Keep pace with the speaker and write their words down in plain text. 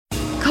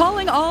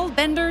Calling all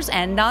benders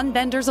and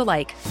non-benders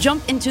alike.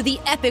 Jump into the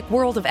epic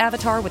world of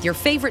Avatar with your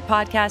favorite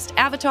podcast,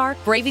 Avatar: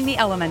 Braving the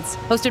Elements.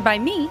 Hosted by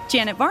me,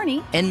 Janet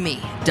Varney. And me,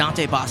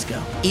 Dante Bosco.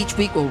 Each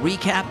week we'll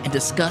recap and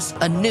discuss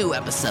a new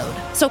episode.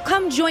 So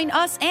come join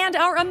us and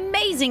our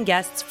amazing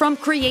guests, from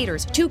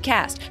creators to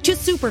cast to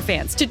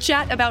superfans, to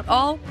chat about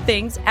all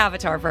things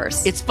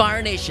Avatarverse. It's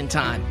Fire Nation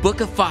time.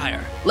 Book of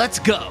Fire. Let's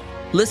go.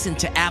 Listen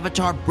to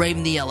Avatar: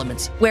 Braving the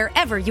Elements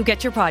wherever you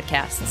get your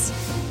podcasts.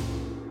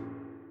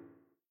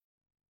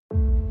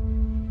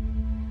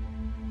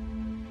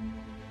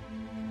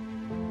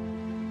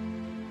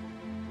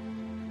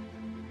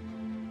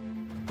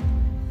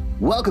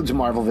 Welcome to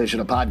Marvel Vision,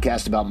 a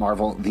podcast about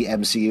Marvel, the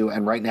MCU,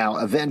 and right now,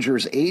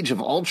 Avengers: Age of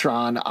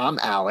Ultron. I'm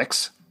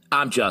Alex.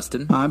 I'm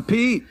Justin. I'm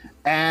Pete.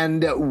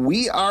 And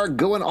we are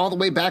going all the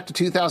way back to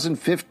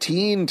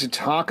 2015 to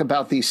talk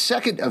about the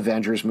second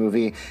Avengers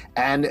movie.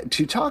 And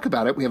to talk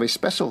about it, we have a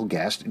special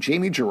guest,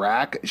 Jamie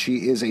Jirak.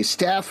 She is a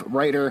staff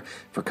writer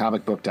for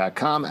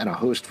comicbook.com and a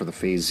host for the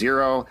Phase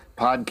Zero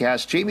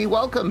podcast. Jamie,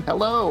 welcome.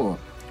 Hello.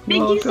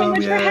 Thank you so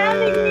much for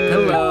having me.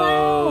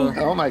 Hello.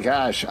 Oh my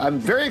gosh. I'm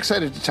very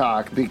excited to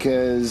talk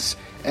because,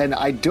 and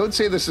I don't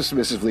say this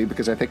dismissively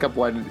because I think I'm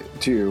one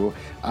too,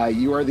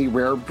 you are the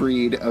rare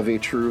breed of a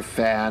true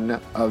fan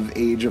of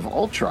Age of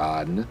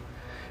Ultron.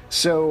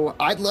 So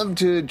I'd love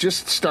to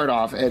just start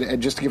off and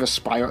just to give a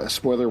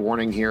spoiler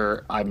warning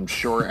here. I'm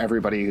sure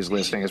everybody who's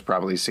listening has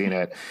probably seen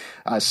it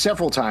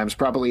several times,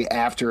 probably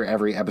after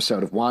every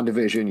episode of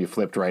WandaVision. You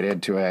flipped right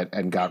into it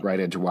and got right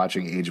into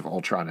watching Age of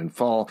Ultron in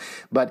full.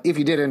 But if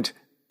you didn't,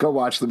 go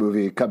watch the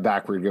movie, come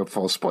back, we're going to go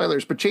full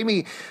spoilers. But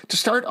Jamie, to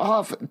start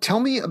off, tell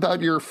me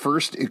about your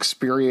first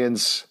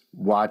experience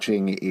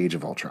watching Age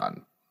of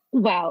Ultron.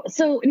 Wow.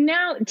 So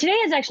now today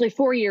is actually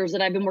 4 years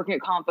that I've been working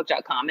at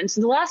comicbook.com. And so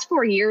the last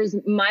 4 years,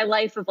 my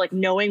life of like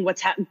knowing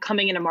what's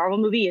coming in a Marvel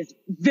movie is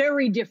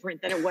very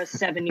different than it was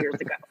 7 years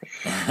ago.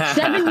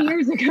 7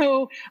 years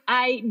ago,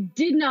 I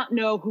did not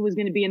know who was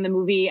going to be in the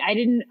movie. I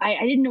didn't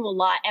know a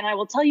lot. And I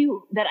will tell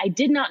you that I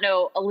did not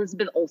know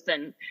Elizabeth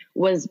Olsen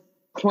was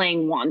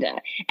playing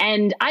Wanda.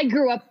 And I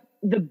grew up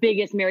the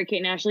biggest Mary-Kate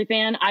and Ashley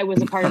fan. I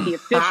was a part of the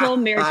official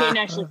Mary-Kate and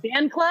Ashley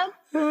fan club.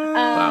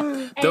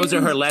 Wow. Those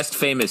are her less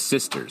famous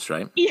sisters,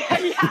 right?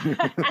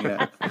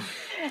 Yeah.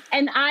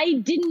 And I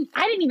didn't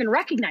even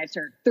recognize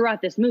her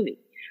throughout this movie.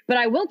 But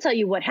I will tell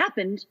you what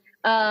happened.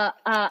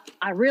 I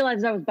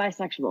realized I was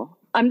bisexual.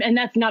 And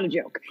that's not a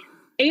joke.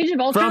 Age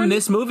of Ultron. From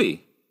this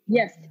movie?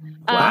 Yes.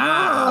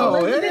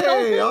 Wow.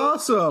 Hey,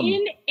 awesome.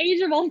 In Age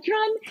of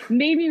Ultron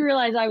made me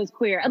realize I was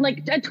queer. And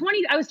like at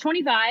 20, I was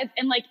 25,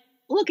 and like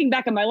looking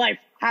back on my life,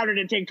 how did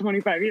it take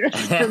 25 years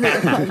for me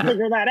to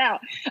figure that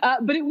out?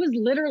 But it was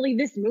literally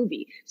this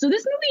movie. So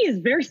this movie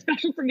is very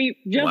special for me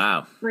just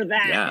for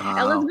that. Yeah.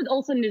 Wow. Elizabeth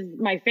Olsen is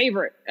my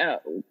favorite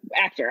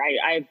actor.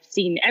 I've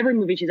seen every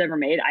movie she's ever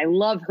made. I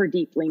love her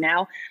deeply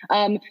now.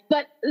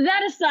 But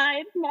that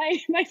aside,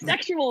 my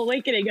sexual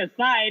awakening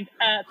aside,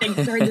 thanks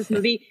to her in this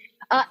movie,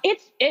 it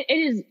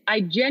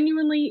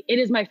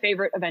is my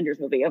favorite Avengers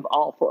movie of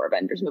all four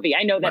Avengers movie.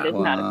 I know that is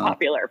not a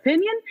popular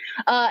opinion.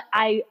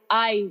 I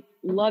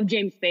love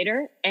James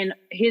Spader, and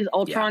his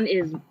Ultron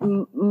is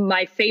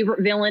my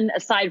favorite villain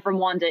aside from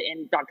Wanda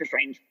in Doctor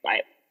Strange,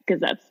 because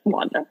that's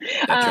Wanda.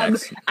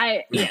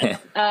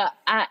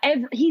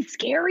 He's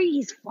scary.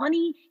 He's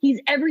funny. He's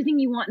everything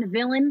you want in a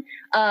villain.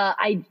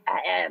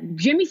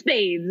 Jimmy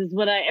Spades is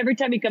what every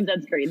time he comes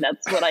on screen,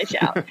 that's what I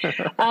shout.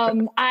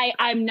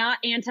 I'm not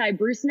anti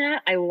Bruce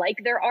Nat. I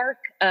like their arc.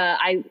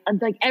 I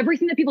like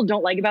everything that people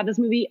don't like about this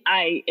movie.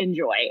 I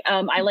enjoy.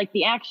 I like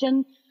the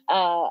action.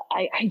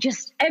 I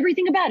just,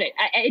 everything about it.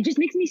 It just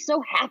makes me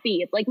so happy.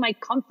 It's like my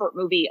comfort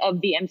movie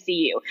of the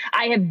MCU.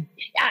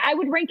 I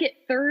would rank it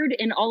third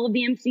in all of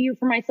the MCU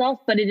for myself,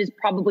 but it is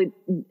probably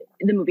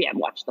the movie I've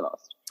watched the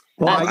most.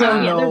 Well, I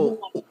gotta know.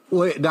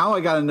 Wait, now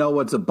I gotta know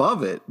what's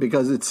above it,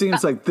 because it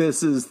seems like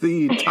this is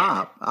the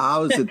top.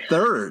 How is it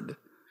third?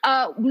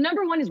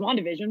 Number one is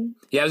WandaVision.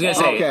 Yeah, I was gonna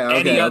say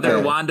any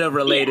other Wanda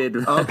related.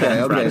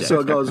 Yeah. Okay.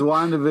 So it goes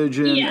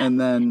WandaVision, and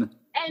then.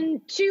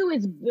 And two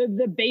is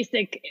the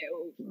basic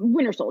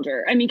Winter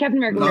Soldier. I mean, Captain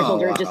America Winter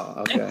Soldier is just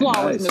a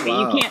flawless movie.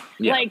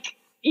 Wow.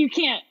 You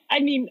can't, I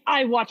mean,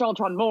 I watch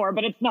Ultron more,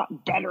 but it's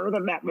not better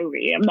than that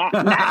movie. I'm not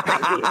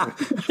that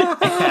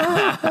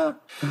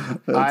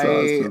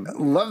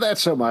awesome. Love that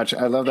so much.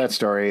 I love that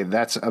story.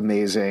 That's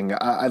amazing.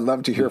 I'd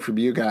love to hear from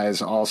you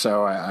guys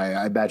also.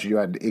 I imagine you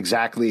had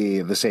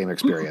exactly the same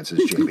experience as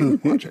Jamie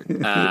watching. Took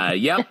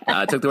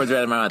the words right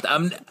out of my mouth.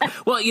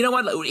 Well, you know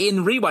what?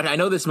 In rewatch, I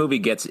know this movie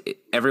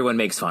everyone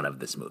makes fun of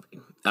this movie.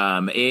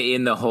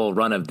 In the whole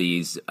run of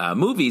these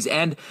movies,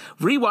 and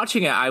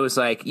rewatching it, I was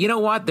like, you know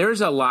what? There's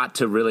a lot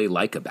to really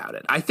like about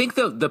it. I think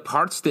the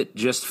parts that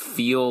just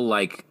feel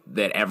like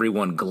that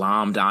everyone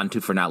glommed onto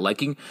for not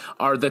liking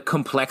are the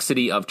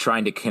complexity of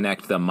trying to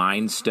connect the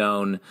Mind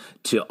Stone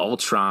to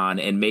Ultron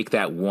and make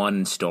that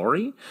one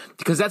story,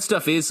 because that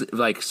stuff is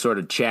like sort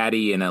of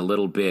chatty and a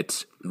little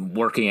bit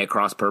working at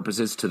cross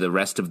purposes to the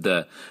rest of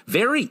the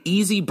very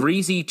easy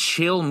breezy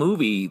chill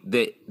movie.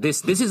 That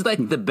this is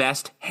like the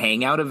best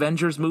hangout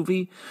Avengers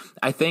movie.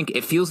 I think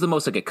it feels the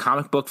most like a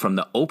comic book from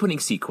the opening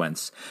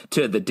sequence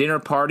to the dinner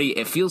party.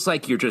 It feels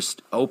like you're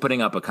just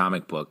opening up a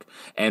comic book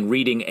and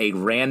reading a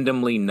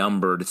randomly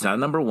numbered, it's not a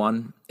number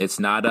one, it's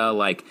not a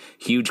like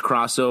huge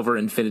crossover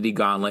Infinity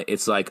Gauntlet,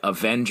 it's like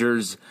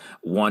Avengers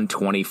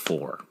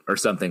 124 or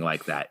something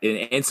like that.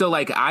 And so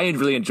like I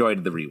really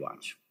enjoyed the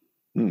rewatch.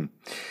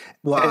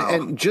 Wow.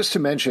 And just to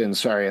mention,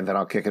 sorry, and then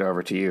I'll kick it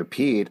over to you,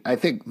 Pete, I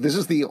think this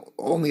is the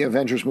only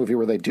Avengers movie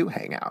where they do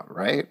hang out,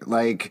 right?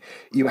 Like,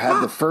 you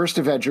have the first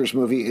Avengers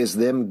movie is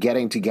them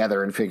getting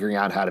together and figuring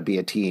out how to be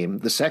a team.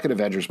 The second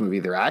Avengers movie,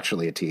 they're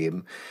actually a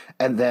team.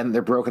 And then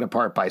they're broken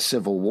apart by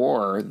Civil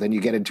War. Then you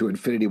get into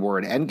Infinity War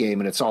and Endgame,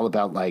 and it's all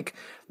about, like,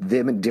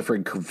 them in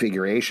different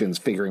configurations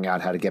figuring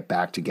out how to get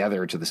back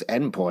together to this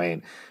end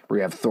point where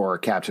you have Thor,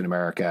 Captain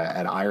America,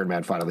 and Iron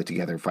Man finally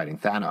together fighting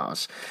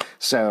Thanos.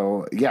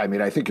 So, yeah, I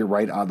mean, I think you're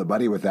right on the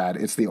money with that.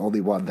 It's the only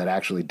one that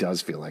actually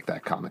does feel like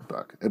that comic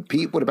book.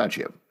 Pete, what about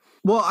you?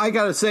 Well, I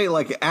got to say,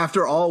 like,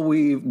 after all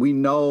we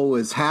know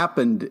has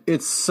happened,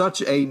 it's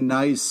such a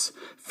nice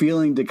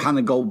feeling to kind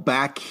of go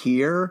back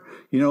here,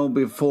 you know,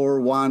 before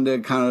Wanda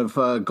kind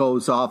of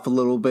goes off a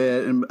little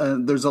bit.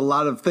 And there's a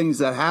lot of things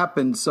that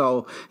happen.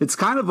 So it's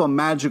kind of a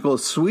magical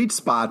sweet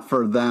spot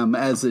for them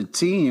as a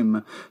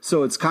team.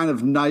 So it's kind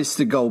of nice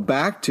to go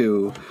back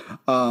to.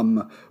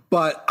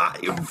 But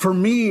for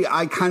me,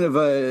 I kind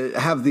of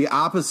have the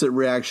opposite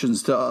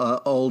reactions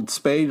to old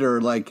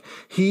Spader. Like,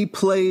 he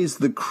plays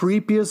the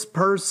creepiest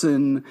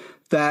person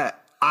that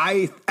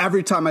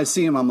every time I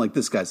see him, I'm like,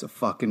 this guy's a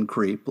fucking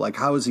creep. Like,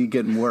 how is he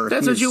getting work?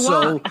 That's what you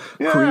want.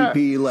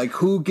 Creepy. Like,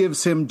 who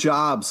gives him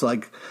jobs?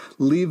 Like,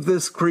 leave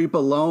this creep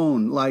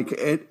alone. Like,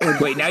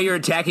 Wait, now you're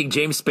attacking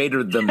James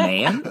Spader, the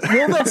man?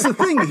 Well, that's the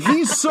thing.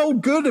 He's so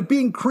good at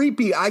being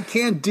creepy. I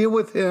can't deal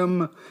with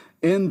him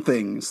in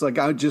things. Like,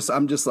 I'm just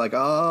like,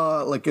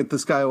 like, get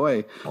this guy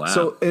away. Wow.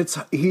 So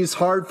he's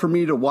hard for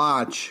me to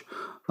watch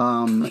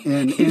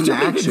in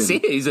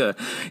action.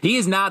 He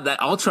is not that.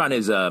 Ultron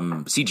is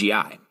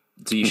CGI.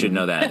 So you should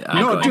know that.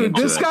 No, dude,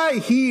 this guy,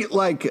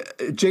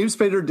 James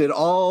Spader did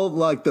all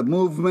like the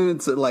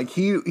movements. Like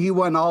he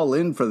went all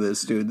in for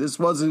this, dude. This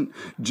wasn't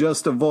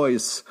just a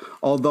voice,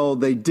 although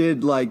they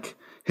did like,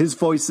 his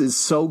voice is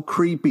so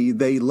creepy.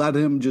 They let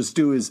him just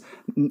do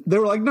they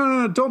were like,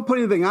 no, don't put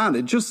anything on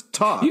it. Just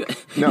talk.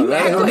 It's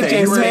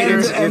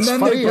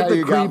funny how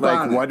you got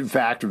like one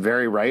fact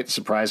very right,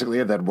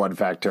 surprisingly, and then one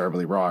fact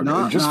terribly wrong.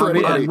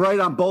 I'm right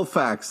on both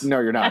facts. No,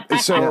 you're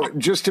not. So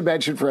just to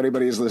mention for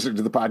anybody who's listening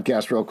to the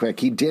podcast real quick,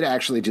 he did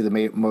actually do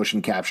the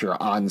motion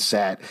capture on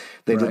set.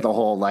 They did the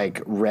whole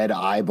like red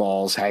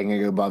eyeballs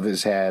hanging above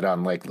his head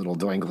on like little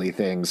doingly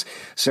things.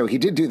 So he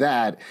did do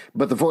that,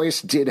 but the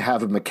voice did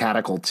have a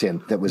mechanical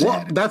tint that was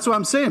added. That's what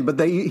I'm saying. But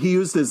he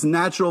used his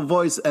natural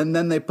voice, and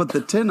then they put the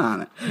tin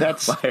on it.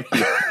 That's why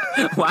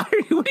are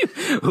you?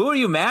 Who are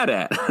you mad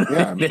at?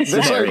 Yeah, this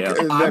scenario.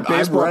 That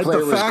baseball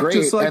player was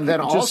great, like, and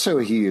then also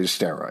he used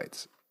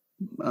steroids.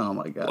 Oh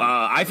my god!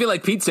 I feel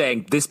like Pete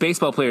saying this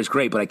baseball player is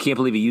great, but I can't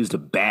believe he used a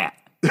bat.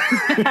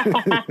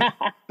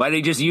 Why did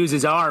he just use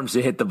his arms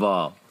to hit the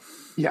ball?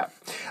 Yeah.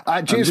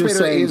 James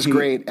Spader is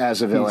great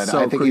as a villain. So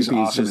I think he's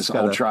creepy. awesome as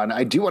Ultron.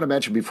 I do want to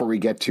mention before we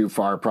get too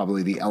far,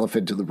 probably the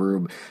elephant in the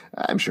room.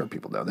 I'm sure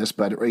people know this,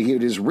 but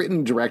it is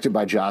written, directed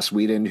by Joss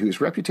Whedon, whose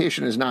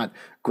reputation has not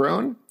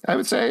grown, I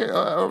would say,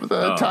 over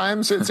the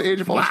time since Age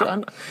of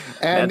Ultron.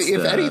 And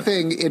if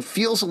anything, it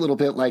feels a little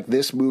bit like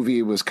this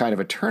movie was kind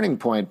of a turning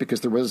point because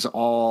there was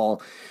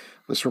all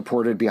this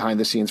reported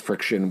behind-the-scenes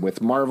friction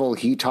with Marvel.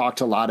 He talked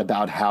a lot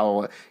about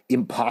how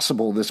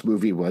impossible this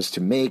movie was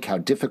to make, how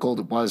difficult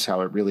it was,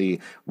 how it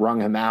really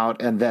wrung him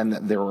out. And then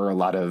there were a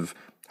lot of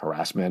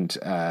harassment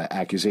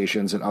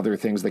accusations and other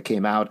things that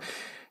came out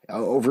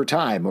over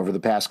time, over the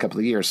past couple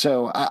of years.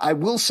 So I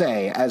will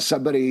say, as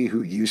somebody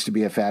who used to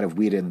be a fan of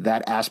Whedon,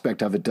 that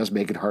aspect of it does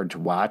make it hard to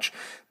watch,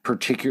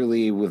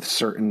 particularly with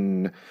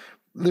certain...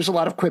 There's a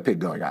lot of quipping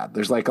going on.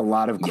 There's like a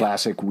lot of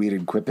classic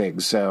Whedon quipping.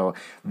 So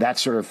that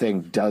sort of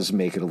thing does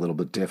make it a little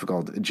bit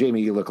difficult.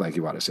 Jamie, you look like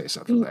you want to say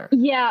something there.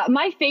 Yeah,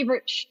 my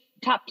favorite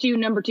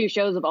number two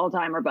shows of all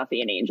time are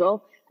Buffy and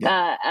Angel.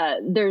 Yeah.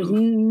 There's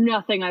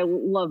nothing I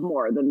love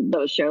more than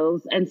those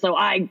shows. And so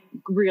I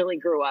really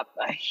grew up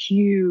a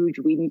huge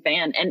Whedon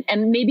fan.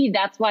 And maybe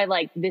that's why,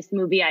 like, this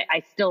movie,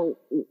 I still,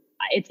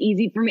 it's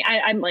easy for me.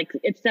 I'm like,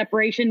 it's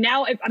separation.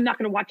 Now, if I'm not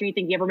going to watch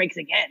anything he ever makes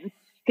again,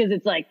 because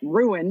it's like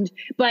ruined.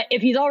 But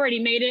if he's already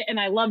made it and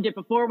I loved it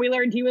before we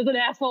learned he was an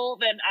asshole,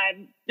 then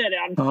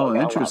I'm oh,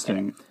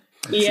 interesting.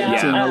 Yeah.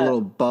 It's in a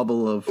little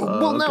bubble of...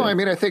 well, no, I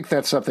mean, I think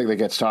that's something that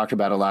gets talked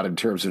about a lot in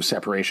terms of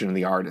separation in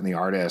the art and the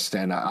artist.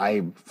 And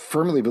I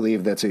firmly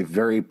believe that's a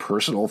very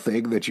personal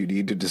thing that you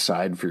need to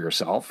decide for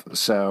yourself.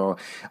 So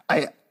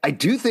I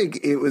do think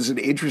it was an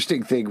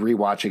interesting thing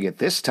rewatching it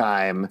this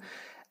time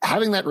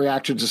having that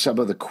reaction to some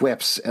of the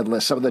quips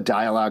and some of the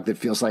dialogue that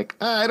feels like,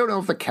 I don't know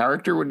if the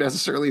character would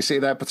necessarily say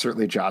that, but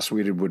certainly Joss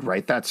Whedon would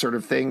write that sort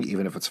of thing,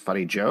 even if it's a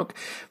funny joke.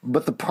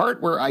 But the part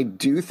where I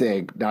do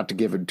think, not to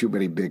give him too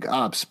many big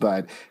ups,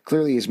 but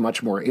clearly he's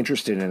much more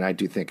interested in, and I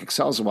do think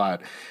excels a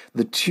lot,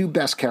 the two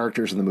best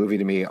characters in the movie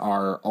to me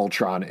are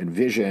Ultron and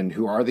Vision,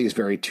 who are these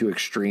very two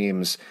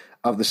extremes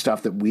of the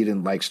stuff that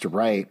Whedon likes to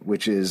write,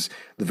 which is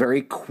the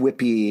very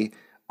quippy,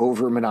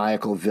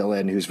 over-maniacal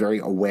villain who's very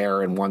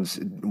aware and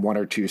one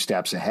or two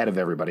steps ahead of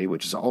everybody,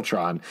 which is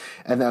Ultron.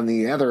 And then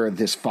the other,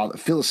 this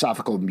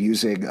philosophical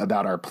musing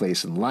about our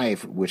place in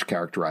life, which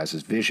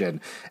characterizes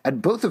Vision.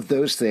 And both of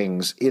those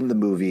things in the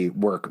movie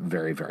work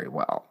very, very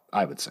well,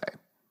 I would say.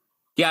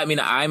 Yeah, I mean,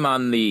 I'm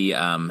on the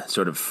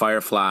sort of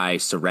Firefly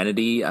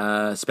Serenity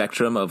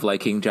spectrum of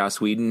liking Joss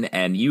Whedon,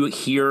 and you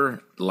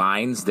hear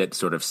lines that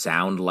sort of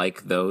sound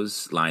like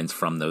those lines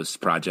from those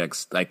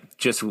projects. Like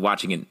just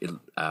rewatching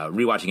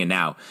it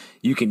now,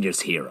 you can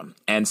just hear them.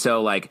 And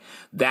so, like,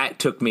 that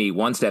took me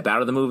one step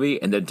out of the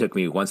movie, and then took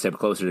me one step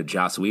closer to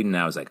Joss Whedon.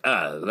 And I was like,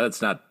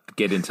 let's not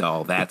get into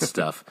all that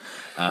stuff.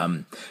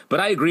 But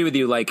I agree with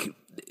you. Like,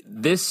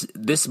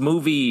 this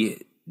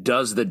movie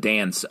does the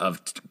dance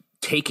of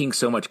taking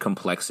so much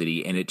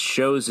complexity, and it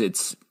shows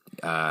the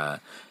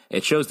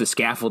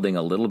scaffolding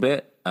a little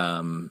bit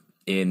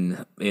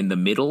in the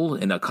middle,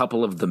 in a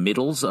couple of the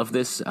middles of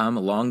this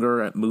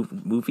longer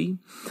movie,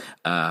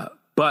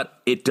 but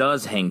it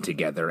does hang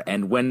together.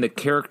 And when the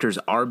characters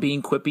are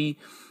being quippy,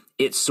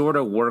 it sort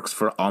of works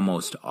for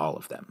almost all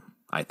of them,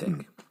 I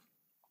think.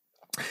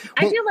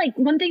 I feel like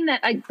one thing that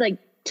I like,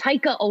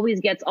 Taika always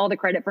gets all the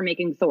credit for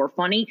making Thor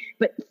funny,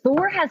 but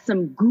Thor has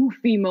some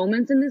goofy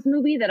moments in this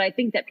movie that I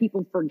think that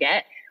people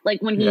forget.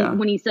 Like when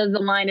he says the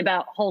line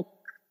about Hulk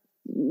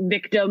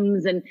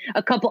victims and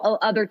a couple of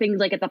other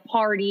things like at the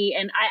party.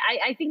 And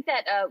I think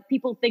that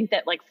people think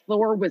that like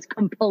Thor was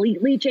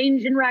completely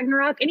changed in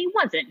Ragnarok, and he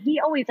wasn't. He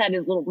always had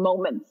his little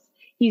moments.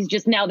 He's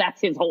just, now that's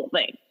his whole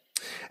thing.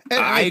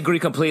 I agree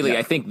completely. Yeah.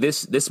 I think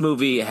this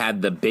movie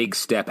had the big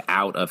step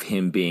out of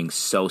him being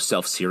so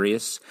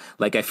self-serious.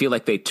 Like, I feel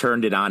like they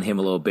turned it on him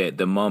a little bit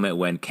the moment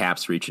when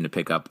Cap's reaching to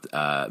pick up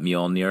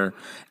Mjolnir,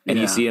 and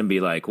you see him be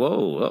like,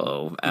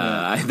 whoa.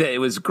 It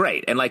was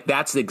great. And, like,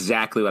 that's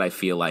exactly what I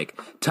feel like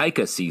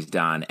Taika seized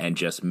on and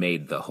just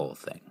made the whole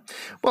thing.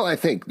 Well, I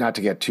think, not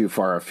to get too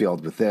far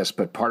afield with this,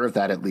 but part of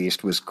that at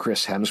least was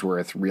Chris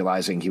Hemsworth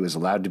realizing he was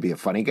allowed to be a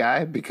funny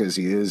guy, because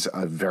he is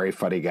a very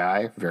funny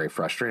guy, very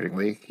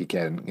frustratingly. He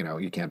can,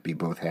 you can't be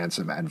both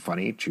handsome and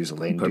funny. Choose a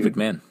lane, perfect dude.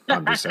 Man.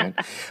 I'm just saying.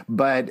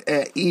 But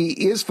he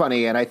is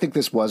funny, and I think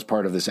this was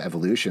part of this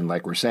evolution,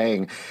 like we're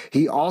saying.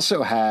 He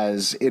also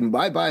has, in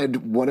my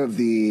mind, one of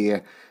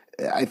the,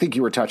 I think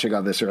you were touching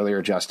on this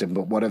earlier, Justin,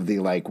 but one of the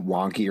like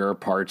wonkier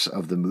parts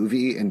of the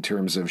movie in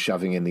terms of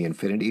shoving in the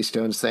Infinity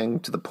Stones thing,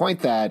 to the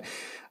point that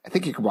I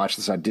think you can watch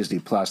this on Disney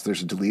Plus.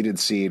 There's a deleted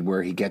scene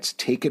where he gets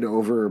taken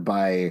over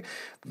by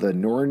the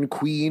Norn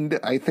Queen,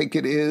 I think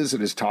it is,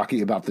 and is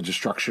talking about the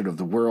destruction of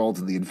the world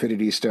and the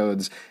Infinity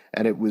Stones.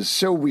 And it was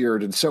so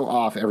weird and so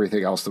off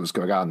everything else that was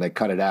going on. They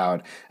cut it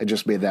out and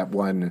just made that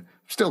one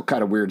still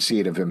kind of weird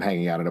scene of him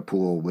hanging out in a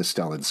pool with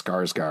Stellan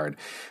Skarsgård.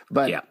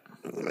 But yeah.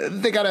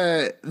 They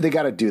gotta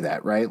do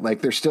that, right?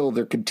 Like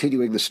they're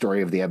continuing the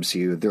story of the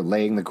MCU. They're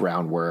laying the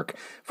groundwork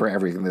for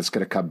everything that's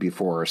going to come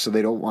before. So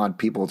they don't want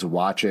people to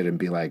watch it and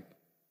be like,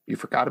 you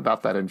forgot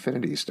about that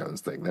Infinity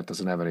Stones thing. That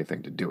doesn't have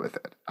anything to do with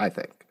it, I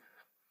think.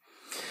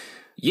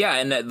 Yeah.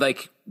 And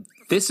like,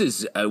 this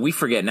is, we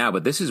forget now,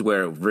 but this is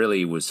where it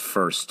really was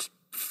first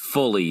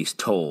fully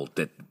told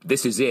that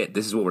this is it.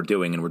 This is what we're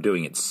doing, and we're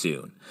doing it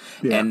soon.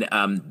 Yeah.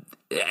 And,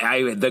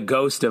 the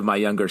ghost of my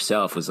younger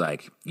self was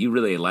like, you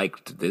really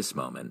liked this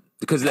moment,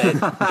 because looking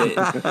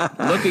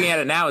at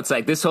it now, it's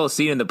like this whole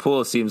scene in the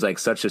pool seems like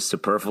such a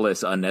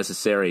superfluous,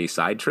 unnecessary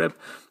side trip,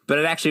 but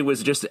it actually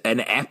was just an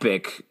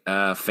epic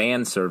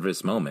fan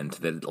service moment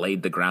that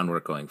laid the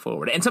groundwork going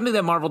forward, and something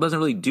that Marvel doesn't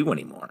really do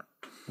anymore.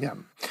 Yeah.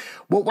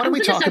 Well, why don't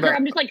we talk about?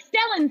 I'm just like,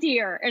 Stellan's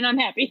here, and I'm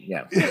happy.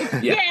 Yeah.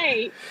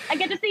 Yay! I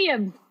get to see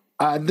him.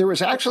 There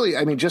was actually,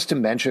 I mean, just to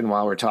mention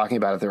while we're talking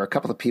about it, there are a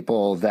couple of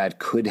people that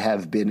could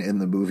have been in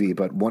the movie,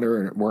 but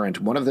weren't.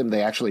 One of them,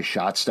 they actually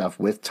shot stuff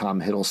with Tom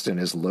Hiddleston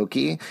as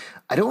Loki.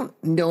 I don't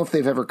know if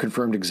they've ever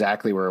confirmed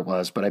exactly where it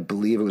was, but I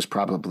believe it was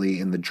probably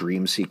in the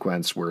dream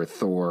sequence where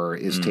Thor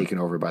is taken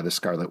over by the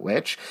Scarlet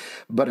Witch.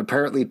 But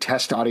apparently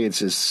test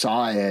audiences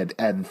saw it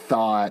and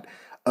thought,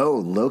 oh,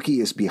 Loki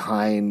is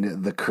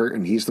behind the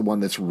curtain. He's the one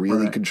that's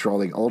really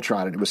controlling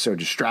Ultron. And it was so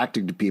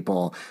distracting to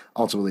people.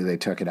 Ultimately, they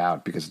took it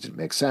out because it didn't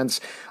make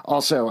sense.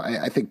 Also,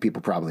 I think people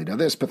probably know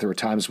this, but there were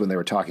times when they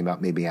were talking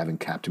about maybe having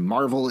Captain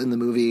Marvel in the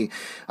movie.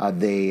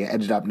 They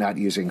ended up not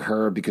using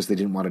her because they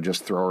didn't want to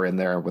just throw her in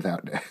there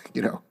without,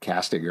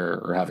 casting her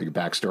or having a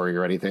backstory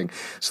or anything.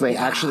 So they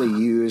actually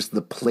used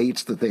the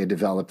plates that they had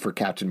developed for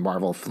Captain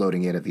Marvel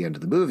floating in at the end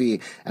of the movie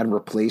and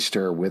replaced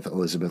her with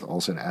Elizabeth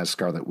Olsen as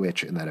Scarlet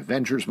Witch in that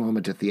Avengers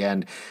moment at the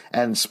end.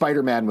 And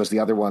Spider-Man was the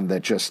other one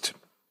that just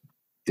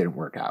didn't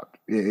work out.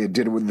 The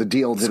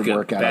deal didn't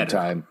work out on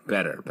time.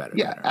 Better.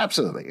 Yeah,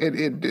 absolutely.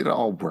 It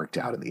all worked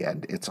out in the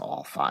end. It's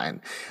all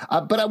fine.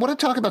 But I want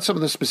to talk about some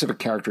of the specific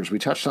characters. We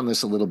touched on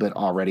this a little bit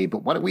already,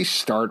 but why don't we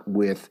start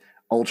with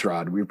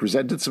Ultron? We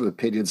presented some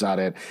opinions on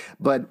it,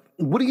 but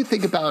what do you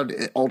think about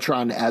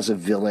Ultron as a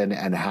villain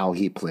and how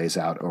he plays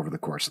out over the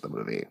course of the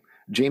movie?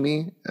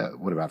 Jamie,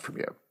 what about from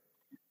you?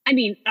 I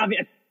mean, I've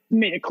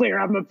made it clear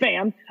I'm a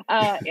fan.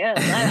 Yeah,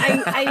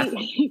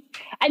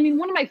 I mean,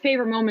 one of my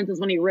favorite moments is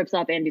when he rips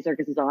off Andy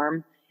Serkis's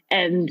arm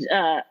and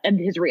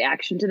his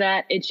reaction to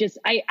that. It's just,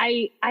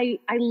 I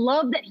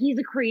love that he's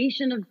a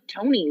creation of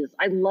Tony's.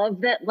 I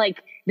love that,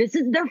 like, this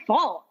is their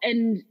fault.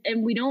 And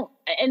we don't,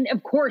 and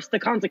of course the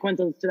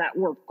consequences to that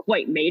were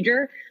quite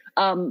major.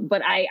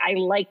 But I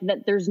like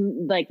that there's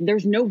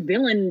no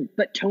villain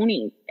but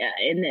Tony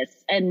in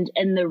this. And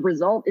the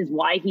result is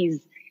why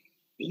he's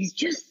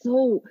just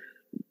so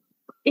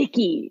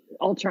icky,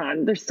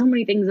 Ultron. There's so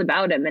many things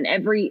about him and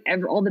every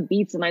all the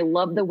beats. And I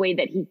love the way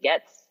that he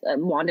gets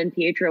Wanda and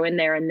Pietro in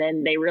there. And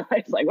then they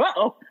realize, like,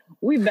 whoa,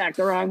 we backed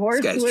the wrong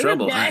horse. This guy's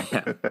trouble. Yeah.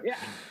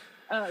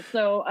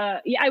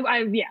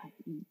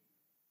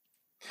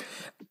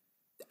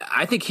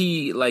 I think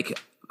he, like,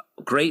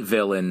 great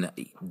villain.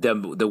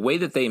 The way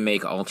that they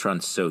make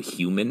Ultron so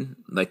human,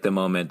 like the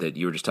moment that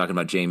you were just talking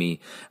about,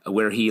 Jamie,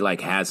 where he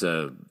like has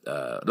a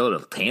little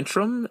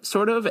tantrum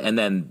sort of, and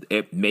then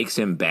it makes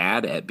him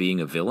bad at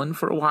being a villain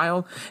for a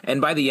while.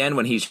 And by the end,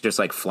 when he's just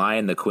like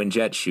flying the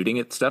Quinjet, shooting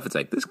at stuff, it's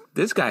like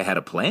this guy had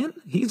a plan.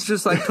 He's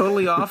just like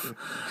totally off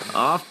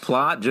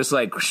plot, just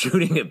like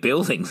shooting at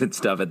buildings and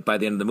stuff by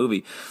the end of the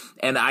movie.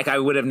 And I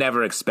would have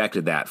never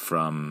expected that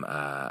from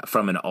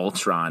an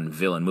Ultron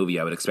villain movie.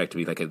 I would expect to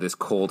be like this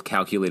cold,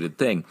 calculated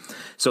thing.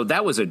 So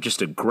that was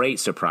just a great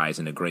surprise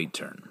and a great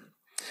turn.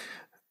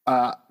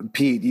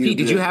 Pete,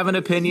 did you have an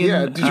opinion?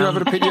 Yeah, did you have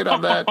an opinion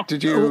on that?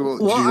 Did you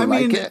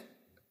like it?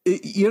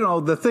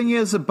 The thing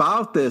is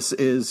about this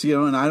is,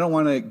 and I don't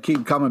want to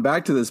keep coming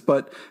back to this,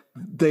 but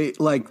they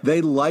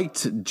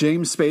liked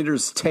James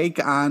Spader's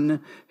take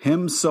on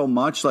him so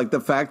much, like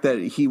the fact that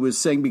he was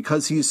saying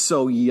because he's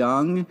so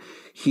young,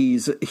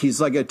 he's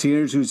like a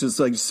teenager who's just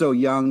like so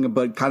young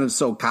but kind of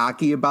so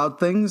cocky about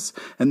things,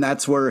 and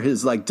that's where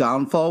his like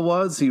downfall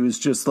was. He was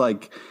just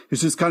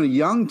kind of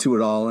young to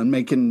it all and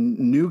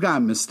making new guy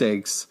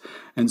mistakes,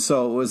 and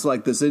so it was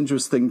like this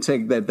interesting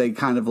take that they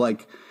kind of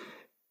like.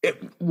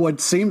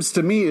 What seems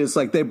to me is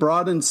like they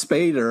brought in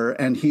Spader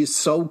and he's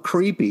so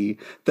creepy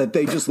that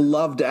they just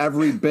loved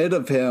every bit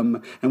of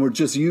him and were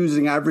just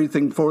using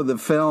everything for the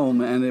film.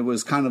 And it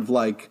was kind of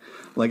like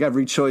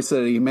every choice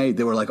that he made,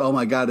 they were like, oh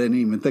my God, I didn't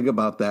even think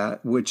about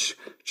that, which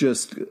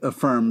just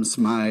affirms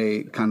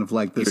my kind of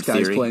like, this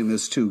guy's playing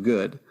this too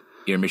good.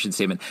 Your mission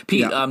statement.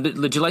 Pete,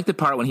 did you like the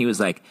part when he was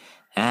like,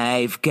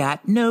 I've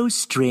got no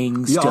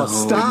strings to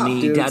hold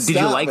me down. Did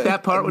you like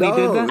that part when he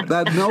did that?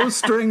 That no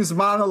strings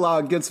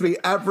monologue gets me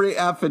every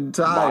effing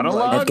time.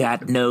 I've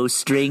got no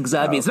strings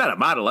on me. It's not a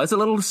monologue. It's a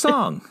little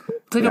song.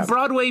 It's like a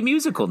Broadway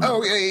musical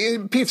now.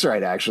 Pete's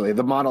right, actually.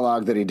 The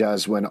monologue that he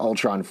does when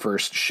Ultron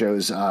first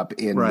shows up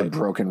in the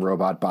broken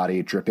robot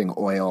body, dripping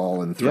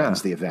oil, and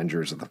threatens the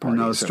Avengers at the party.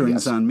 No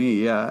strings on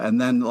me, And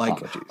then, like,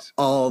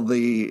 all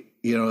the...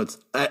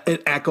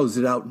 it echoes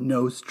it out,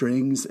 no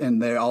strings,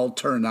 and they all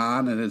turn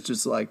on, and it's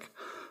just like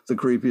the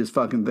creepiest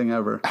fucking thing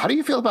ever. How do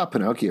you feel about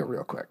Pinocchio,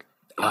 real quick?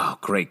 Oh,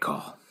 great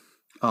call.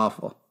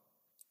 Awful.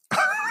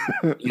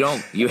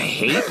 You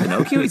hate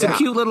Pinocchio? He's a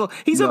cute little,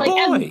 he's a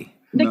boy.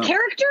 The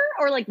character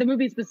or like the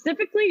movie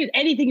specifically? Is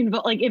anything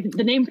involved? Like if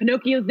the name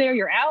Pinocchio's there,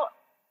 you're out?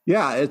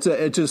 Yeah,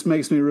 it just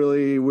makes me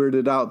really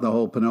weirded out, the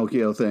whole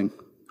Pinocchio thing.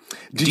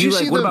 Did you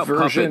see what the about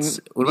version? Puppets?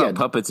 What about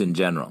puppets in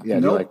general? Yeah,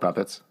 do you like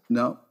puppets?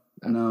 No,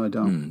 I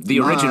don't. The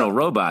original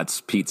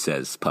robots, Pete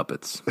says,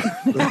 puppets.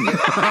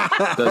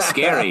 The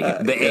scary,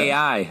 the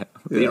AI,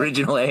 the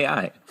original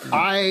AI.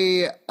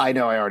 I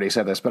know I already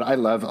said this, but I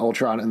love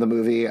Ultron in the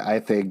movie. I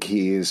think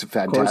he's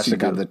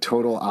fantastic. I'm the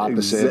total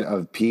opposite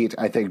of Pete.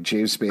 I think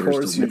James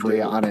Spader's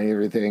delivery on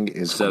everything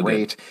is so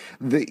great.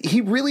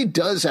 He really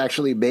does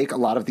actually make a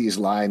lot of these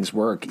lines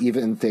work,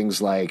 even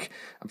things like,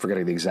 I'm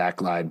forgetting the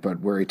exact line, but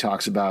where he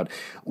talks about,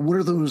 what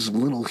are those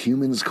little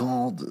humans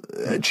called?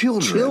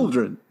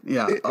 Children.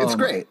 Yeah. It's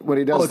great when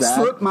he does that.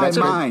 It slipped my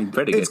mind.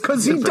 It's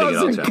because he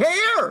doesn't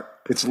care.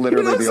 It's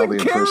literally the only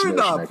impersonation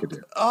I could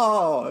do.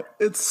 Oh,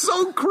 it's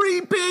so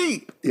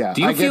creepy. Yeah.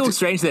 Do you feel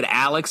strange that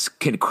Alex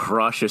can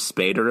crush a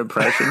Spader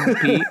impression,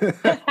 Pete?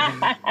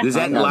 Does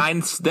that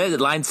line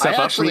stuff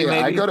up for you,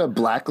 maybe? I go to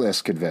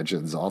Blacklist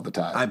conventions all the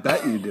time. I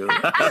bet you do.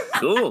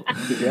 Cool.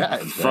 Yeah.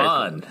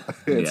 Fun.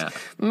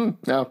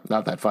 No,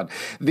 not that fun.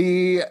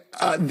 The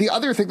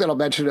other thing that I'll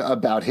mention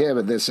about him,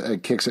 and this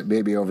kicks it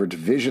maybe over to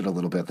Vision a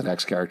little bit, the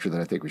next character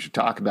that I think we should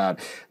talk about,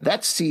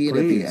 that scene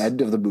at the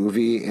end of the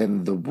movie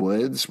in the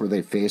woods where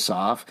they face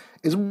off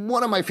is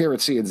one of my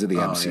favorite scenes in the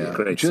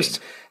MCU. Yeah.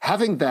 Just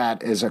having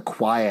that as a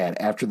quiet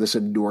after this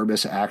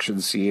enormous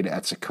action scene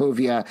at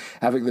Sokovia,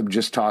 having them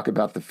just talk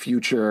about the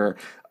future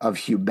of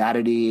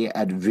humanity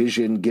and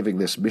Vision giving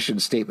this mission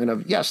statement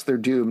of, yes, they're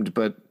doomed,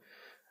 but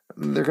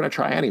they're going to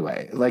try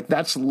anyway. Like,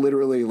 that's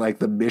literally like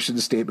the mission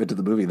statement of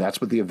the movie.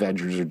 That's what the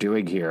Avengers are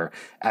doing here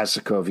as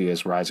Sokovia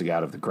is rising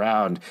out of the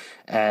ground,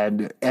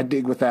 and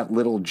ending with that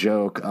little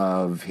joke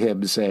of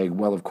him saying,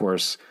 well, of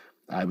course,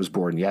 I was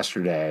born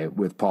yesterday,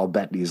 with Paul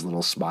Bettany's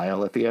little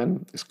smile at the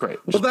end. It's great.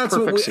 Well, that's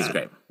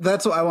great.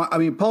 That's what I want. I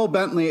mean, Paul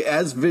Bettany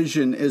as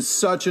Vision is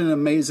such an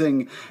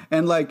amazing,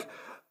 and like,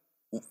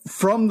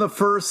 from the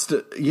first,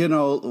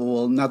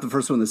 well, not the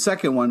first one, the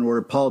second one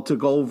where Paul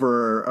took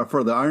over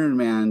for the Iron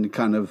Man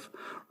kind of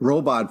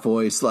robot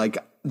voice, like,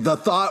 the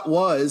thought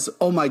was,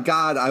 oh my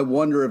God, I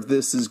wonder if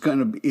this is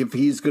if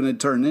he's going to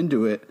turn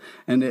into it.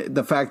 And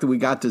the fact that we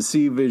got to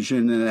see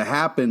Vision and it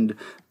happened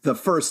the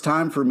first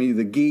time for me,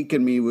 the geek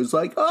in me was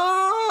like,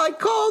 oh, I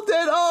called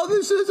it. Oh,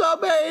 this is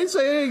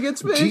amazing.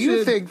 It's Vision. Do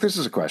you think, this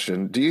is a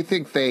question, do you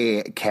think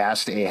they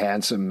cast a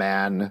handsome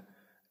man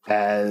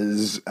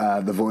as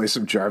the voice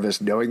of Jarvis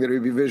knowing that it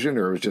would be Vision,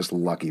 or it was just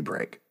lucky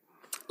break?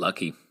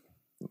 Lucky.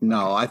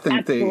 No, I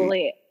think they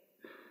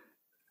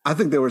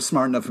were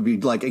smart enough to be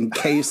like, in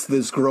case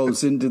this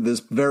grows into this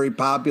very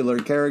popular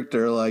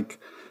character, like,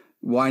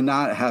 why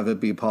not have it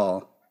be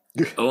Paul?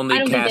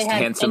 Only cast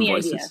handsome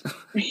voices.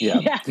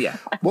 Yeah.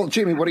 Well,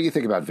 Jamie, what do you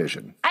think about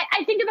Vision?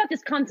 I think about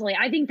this constantly.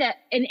 I think that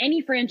in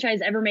any franchise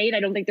ever made, I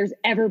don't think there's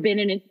ever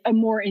been a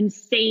more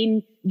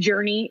insane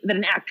journey that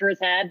an actor has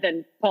had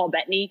than Paul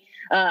Bettany.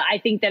 I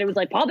think that it was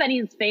like, Paul Bettany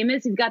is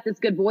famous. He's got this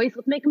good voice.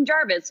 Let's make him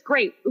Jarvis.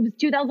 Great. It was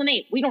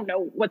 2008. We don't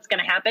know what's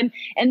going to happen.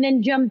 And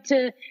then jump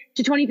to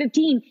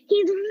 2015.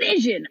 He's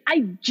Vision.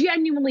 I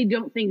genuinely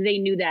don't think they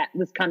knew that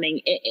was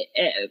coming.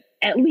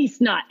 At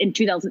least not in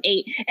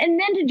 2008. And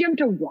then to jump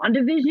to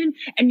WandaVision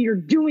and you're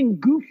doing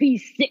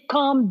goofy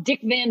sitcom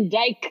Dick Van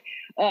Dyke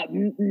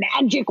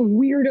magic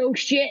weirdo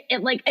shit,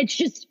 and like, it's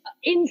just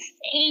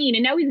insane.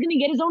 And now he's gonna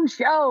get his own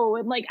show,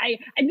 and like,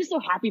 I'm just so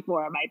happy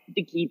for him. I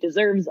think he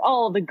deserves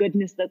all the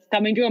goodness that's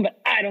coming to him,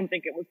 but I don't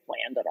think it was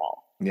planned at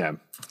all.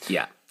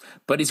 Yeah.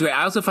 But he's great.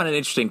 I also find it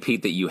interesting,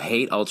 Pete, that you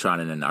hate Ultron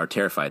and are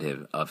terrified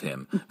of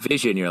him.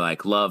 Vision, you're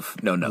like, love,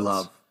 no notes.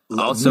 Love.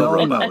 Also no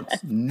robot.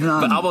 notes.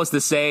 None. But almost the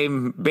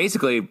same,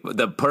 basically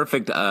the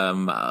perfect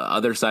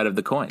other side of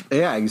the coin.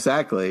 Yeah,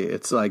 exactly.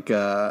 It's like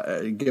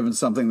giving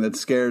something that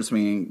scares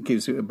me and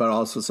keeps me, but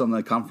also something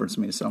that comforts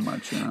me so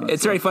much.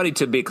 It's very funny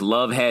to make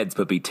love heads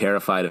but be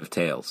terrified of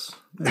tails.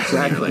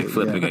 Exactly. Like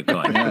flipping a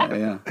coin.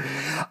 Yeah.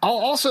 I'll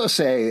also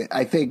say,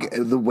 I think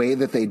the way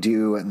that they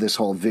do this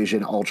whole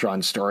Vision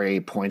Ultron story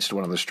points to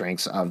one of the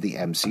strengths of the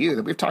MCU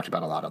that we've talked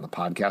about a lot on the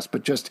podcast,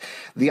 but just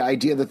the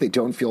idea that they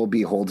don't feel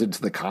beholden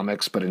to the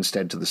comics, but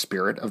instead to the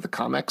spirit of the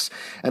comics.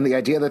 And the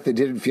idea that they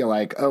didn't feel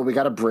like, oh, we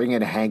got to bring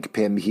in Hank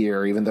Pym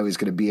here, even though he's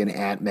going to be an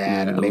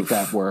Ant-Man and make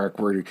that work.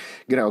 We're,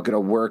 going to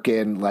work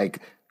in,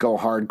 like, go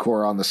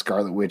hardcore on the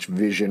Scarlet Witch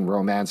Vision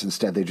romance.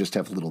 Instead, they just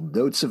have little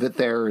notes of it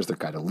there as they're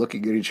kind of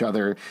looking at each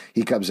other.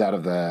 He comes out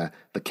of the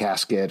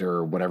casket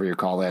or whatever you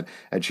call it,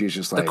 and she's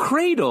just like... The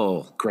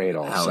cradle,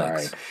 Alex.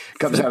 Sorry.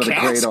 Comes out of the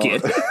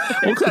casket. Cradle.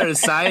 What kind of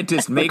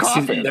scientist makes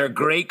their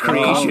great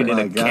creation in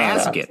a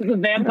casket? The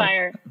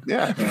vampire.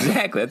 Yeah.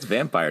 Exactly. That's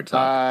vampire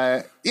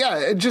talk.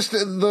 Just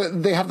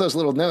they have those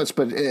little notes,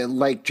 but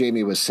like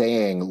Jamie was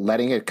saying,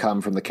 letting it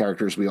come from the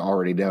characters we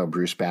already know,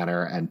 Bruce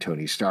Banner and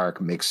Tony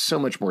Stark, makes so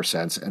much more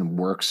sense and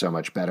works so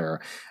much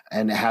better.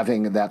 And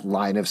having that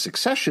line of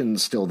succession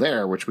still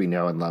there, which we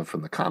know and love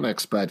from the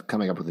comics, but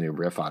coming up with a new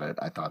riff on it,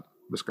 I thought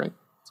was great.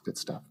 It's good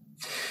stuff.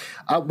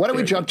 Why don't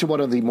we jump to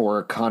one of the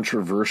more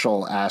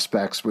controversial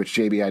aspects, which,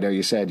 JB, I know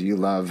you said you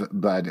love,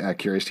 but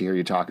curious to hear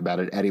you talk about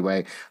it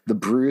anyway. The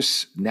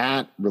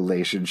Bruce-Nat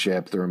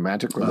relationship, the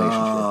romantic relationship.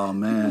 Oh,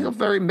 man. You're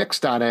very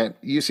mixed on it.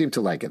 You seem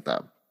to like it,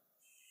 though.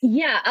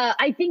 Yeah,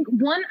 I think,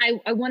 one,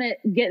 I want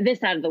to get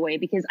this out of the way,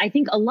 because I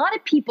think a lot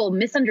of people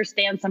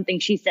misunderstand something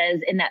she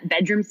says in that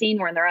bedroom scene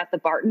where they're at the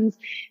Bartons.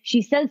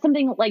 She says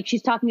something like,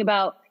 she's talking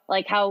about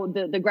like how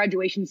the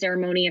graduation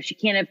ceremony, if she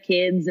can't have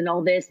kids and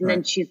all this. And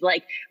then she's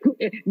like,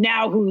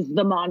 now who's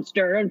the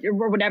monster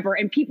or whatever.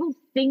 And people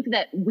think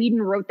that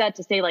Whedon wrote that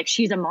to say like,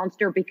 she's a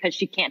monster because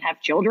she can't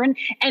have children.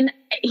 And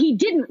he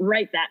didn't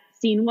write that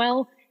scene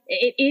well.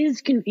 It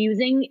is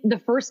confusing. The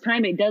first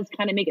time it does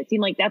kind of make it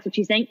seem like that's what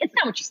she's saying. It's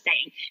not what she's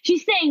saying.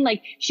 She's saying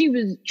like she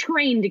was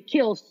trained to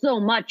kill so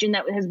much and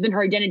that has been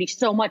her identity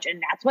so much.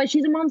 And that's why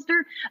she's a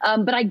monster.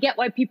 But I get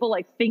why people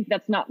like think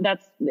that's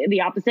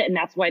the opposite. And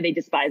that's why they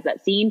despise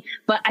that scene.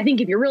 But I think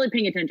if you're really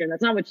paying attention,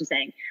 that's not what she's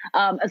saying.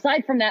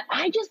 Aside from that,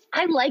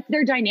 I like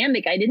their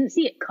dynamic. I didn't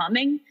see it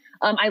coming.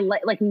 I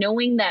like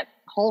knowing that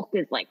Hulk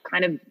is like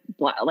kind of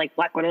like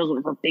Black Widow's one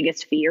of her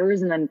biggest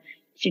fears. And then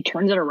she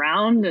turns it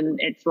around and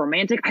it's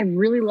romantic. I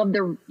really love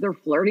their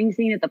flirting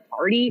scene at the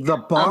party. The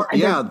bar,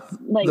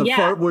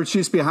 part where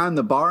she's behind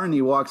the bar and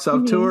he walks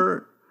up to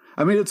her.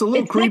 I mean, it's a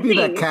little creepy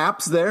that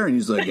Cap's there and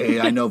he's like, "Hey,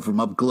 I know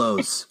from up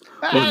close."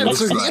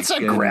 It's a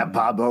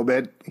grandpa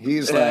moment.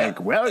 He's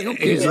like, "Well, you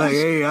kids." He's like,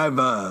 "Hey,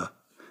 I've."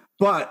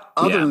 But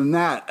other than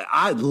that,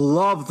 I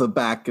love the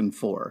back and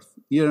forth.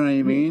 You know what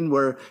I mean?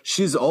 Where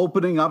she's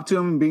opening up to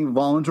him and being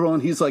vulnerable,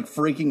 and he's like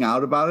freaking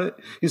out about it.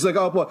 He's like,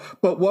 "Oh,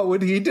 but what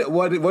would he do?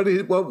 What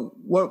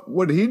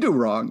would he do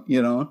wrong?"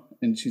 You know?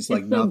 And she's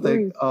like, so "Nothing."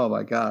 brief. Oh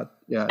my God.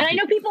 Yeah. And I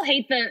know people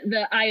hate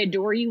the "I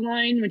adore you"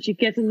 line when she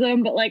kisses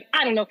him, but like,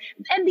 I don't know.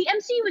 And the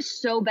MCU is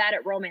so bad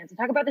at romance.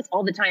 I talk about this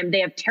all the time.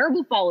 They have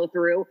terrible follow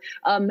through.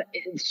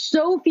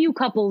 So few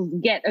couples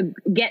get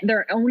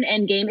their own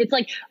end game. It's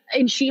like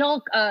in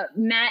She-Hulk,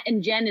 Matt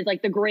and Jen is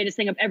like the greatest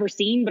thing I've ever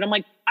seen. But I'm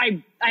like,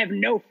 I have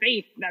no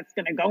faith that's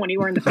gonna go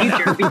anywhere in the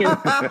future because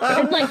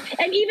it's like,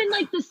 and even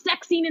like the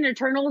sex scene in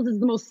Eternals is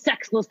the most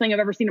sexless thing I've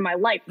ever seen in my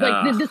life.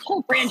 Like this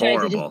whole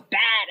franchise is just bad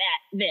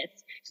at this.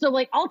 So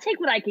like, I'll take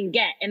what I can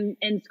get, and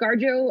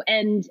ScarJo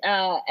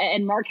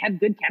and Mark have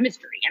good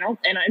chemistry,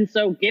 and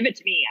so give it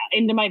to me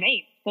into my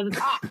veins because it's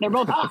hot. They're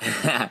both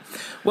hot.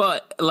 Well,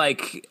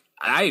 like,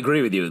 I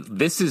agree with you.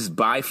 This is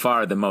by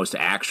far the most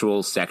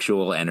actual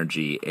sexual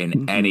energy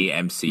in any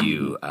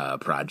MCU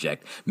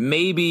project.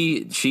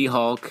 Maybe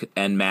She-Hulk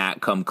and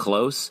Matt come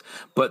close,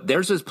 but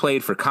theirs was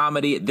played for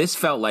comedy. This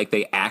felt like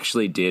they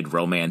actually did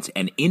romance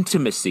and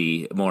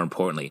intimacy. More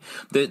importantly,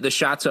 the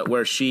shots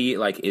where she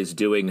like is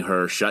doing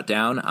her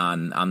shutdown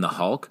on the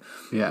Hulk,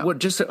 with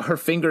just her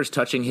fingers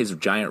touching his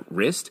giant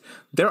wrist.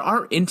 There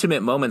are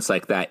intimate moments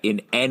like that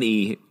in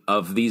any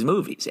of these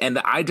movies, and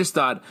I just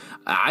thought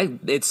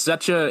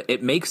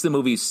it makes the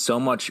movie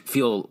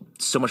feel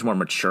so much more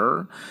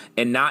mature,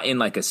 and not in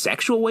like a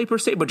sexual way per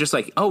se, but just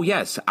like, oh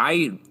yes,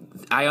 I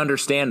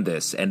understand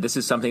this, and this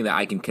is something that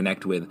I can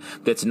connect with.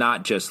 That's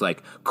not just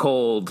like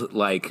cold,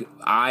 like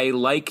I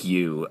like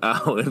you,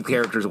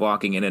 characters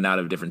walking in and out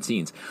of different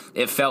scenes.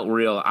 It felt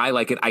real. I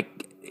like it.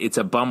 It's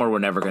a bummer we're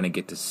never going to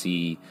get to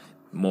see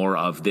more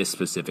of this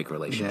specific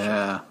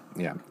relationship.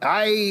 Yeah.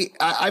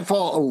 I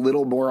fall a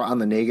little more on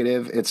the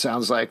negative, it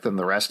sounds like, than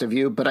the rest of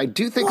you, but I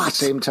do think at the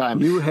same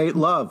time, you hate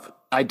love.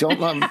 I don't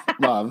love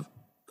love.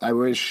 I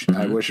wish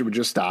it would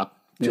just stop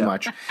too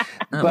much.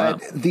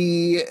 But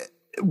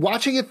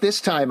watching it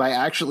this time, I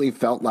actually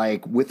felt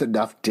like with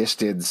enough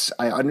distance,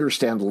 I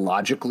understand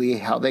logically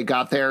how they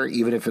got there,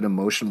 even if it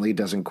emotionally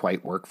doesn't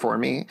quite work for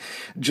me.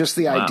 Just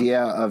the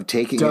idea of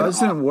taking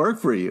doesn't work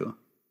for you.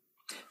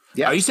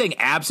 Yeah. Are you saying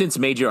absence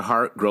made your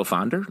heart grow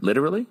fonder,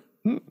 literally?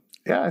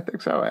 Yeah, I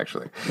think so,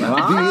 actually.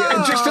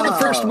 Just in the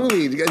first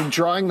movie,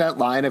 drawing that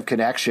line of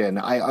connection,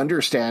 I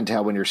understand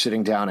how when you're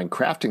sitting down and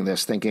crafting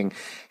this, thinking,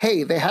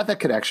 hey, they had that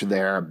connection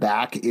there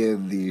back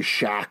in the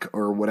shack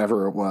or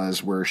whatever it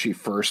was where she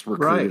first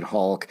recruited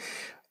Hulk.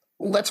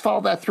 Let's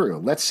follow that through.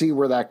 Let's see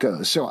where that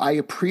goes. So I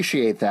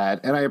appreciate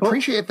that. And I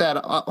appreciate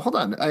that.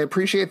 I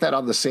appreciate that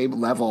on the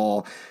same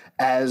level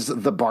as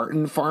the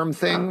Barton farm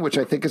thing, which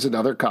I think is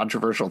another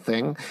controversial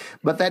thing.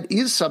 But that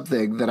is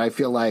something that I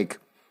feel like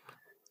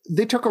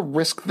they took a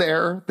risk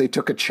there. They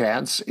took a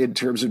chance in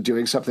terms of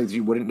doing something that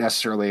you wouldn't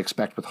necessarily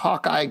expect with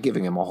Hawkeye,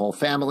 giving him a whole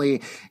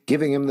family,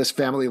 giving him this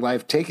family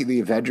life, taking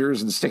the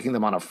Avengers and sticking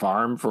them on a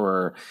farm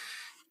for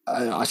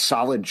a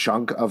solid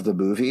chunk of the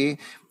movie.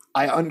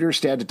 I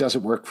understand it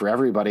doesn't work for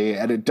everybody,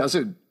 and it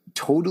doesn't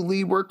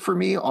totally work for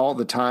me all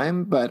the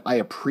time, but I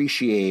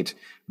appreciate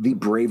the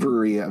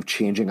bravery of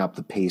changing up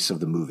the pace of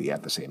the movie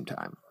at the same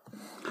time.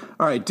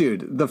 All right,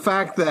 dude, the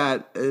fact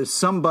that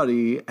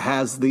somebody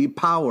has the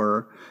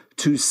power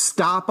to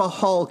stop a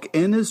Hulk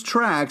in his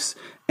tracks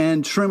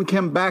and shrink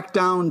him back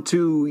down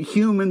to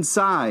human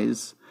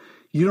size,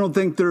 you don't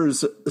think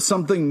there's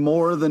something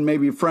more than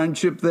maybe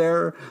friendship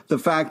there? The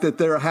fact that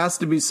there has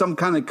to be some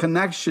kind of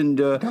connection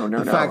to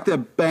fact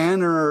that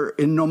Banner,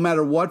 in no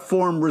matter what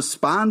form,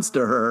 responds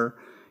to her.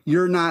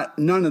 You're not,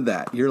 none of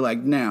that. You're like,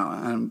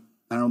 no,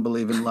 I don't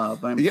believe in love.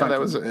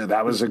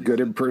 That was a good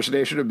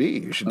impersonation of me.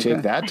 You should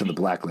take that to the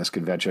Blacklist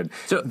convention.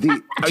 So,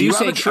 do you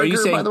have a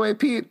trigger, by the way,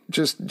 Pete?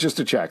 Just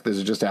to check. This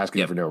is just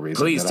asking for no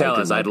reason. Please tell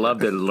us. I'd love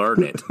to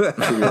learn it.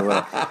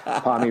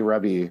 Pommy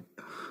Rubby.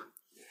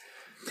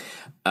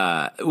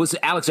 Was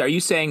Alex? Are you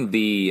saying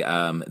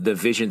the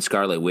Vision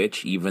Scarlet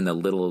Witch, even the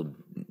little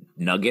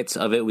nuggets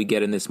of it we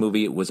get in this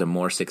movie, was a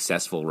more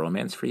successful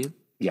romance for you?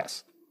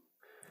 Yes.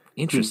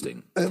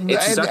 Interesting.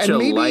 It's such a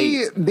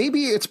light.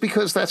 Maybe it's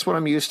because that's what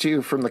I'm used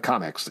to from the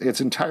comics.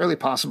 It's entirely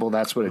possible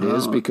that's what it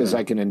is because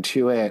I can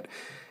intuit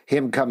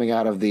him coming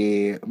out of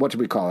the, what do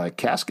we call it?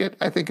 Casket,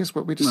 I think is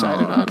what we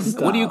decided on.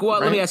 What do you? Well,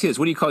 let me ask you this: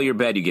 what do you call your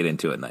bed you get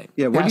into at night?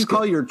 Yeah, what do you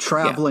call your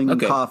traveling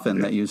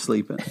coffin that you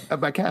sleep in?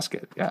 My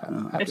casket. Yeah,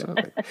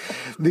 absolutely.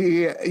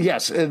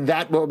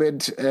 That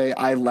moment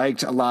I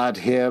liked a lot.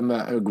 Him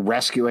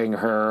rescuing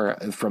her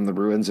from the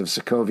ruins of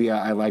Sokovia,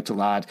 I liked a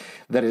lot.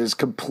 That is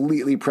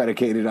completely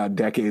predicated on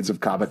decades of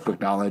comic book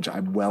knowledge.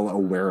 I'm well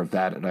aware of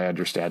that, and I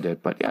understand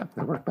it. But yeah,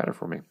 it worked better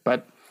for me.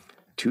 But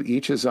to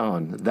each his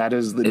own. That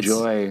is the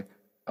joy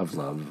of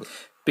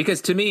love.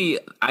 Because to me,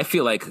 I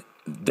feel like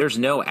there's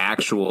no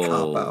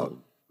actual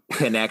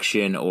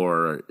connection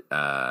or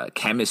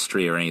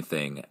chemistry or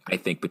anything, I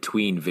think,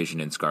 between Vision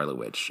and Scarlet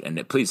Witch.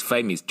 And please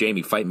fight me,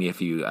 Jamie, fight me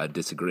if you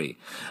disagree.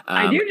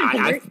 I do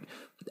disagree.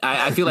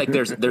 I feel like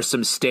there's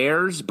some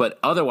stares, but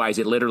otherwise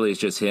it literally is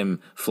just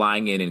him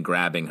flying in and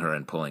grabbing her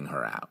and pulling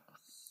her out.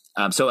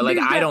 So like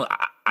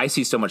I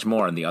see so much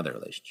more in the other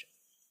relationship.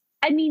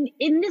 I mean,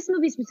 in this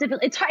movie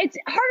specifically, it's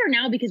harder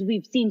now because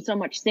we've seen so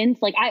much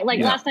since. Like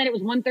last night it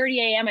was 1:30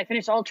 a.m. I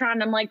finished Ultron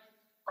and I'm like,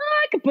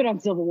 I could put on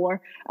Civil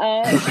War.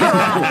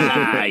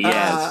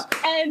 Yes.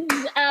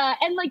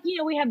 And like, you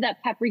know, we have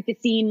that paprika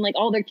scene, like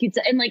all their cute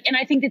stuff. And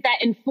I think that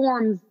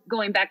informs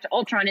going back to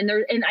Ultron.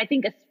 And I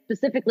think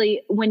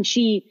specifically when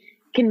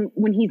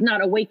he's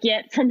not awake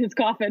yet from his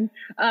coffin,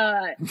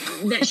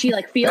 that she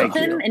like feels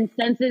him and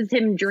senses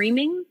him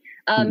dreaming.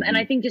 And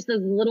I think just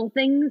those little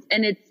things,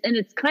 and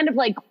it's kind of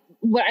like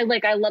what I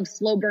like. I love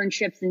slow burn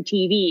shifts in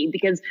TV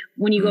because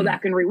when you go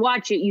back and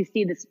rewatch it, you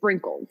see the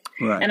sprinkles,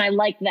 and I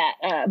like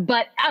that.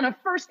 But on a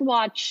first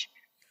watch,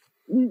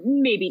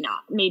 maybe not.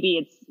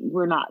 Maybe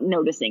we're not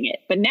noticing it.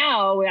 But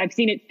now I've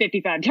seen it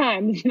 55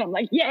 times, and I'm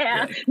like,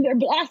 they're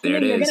blasting it.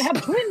 They're gonna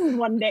have twins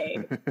one day.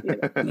 You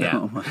know? Yeah.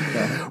 Oh my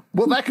God.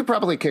 Well, that could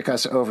probably kick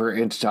us over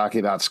into talking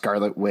about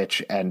Scarlet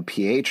Witch and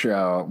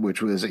Pietro,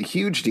 which was a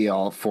huge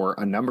deal for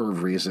a number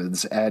of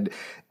reasons. And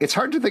it's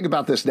hard to think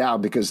about this now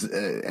because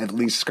at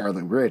least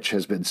Scarlet Witch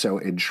has been so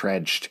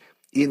entrenched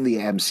in the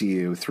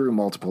MCU through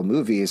multiple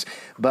movies.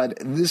 But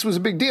this was a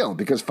big deal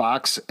because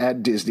Fox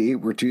and Disney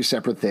were two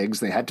separate things.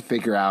 They had to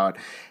figure out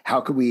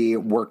how could we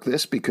work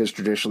this because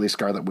traditionally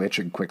Scarlet Witch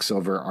and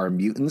Quicksilver are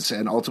mutants.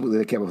 And ultimately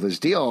they came up with this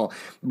deal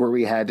where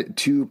we had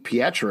two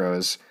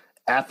Pietros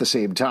at the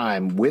same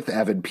time with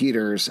Evan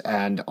Peters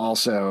and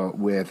also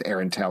with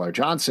Aaron Taylor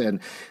Johnson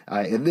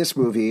in this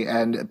movie.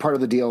 And part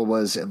of the deal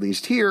was, at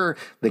least here,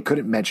 they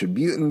couldn't mention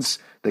mutants.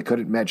 They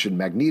couldn't mention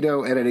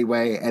Magneto in any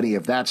way, any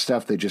of that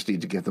stuff. They just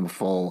need to give them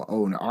full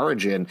own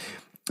origin.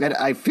 And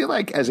I feel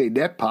like as a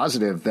net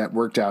positive, that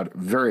worked out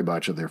very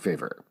much in their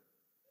favor.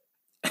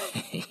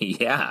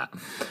 Yeah.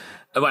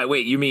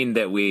 Wait, you mean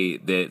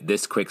that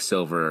this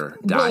Quicksilver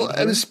died?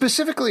 Well,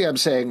 specifically, I'm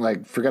saying,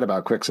 like, forget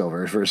about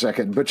Quicksilver for a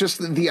second, but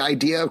just the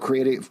idea of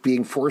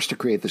being forced to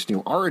create this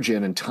new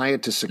origin and tie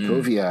it to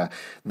Sokovia,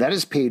 that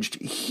has paid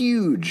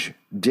huge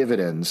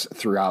dividends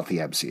throughout the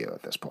MCU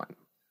at this point.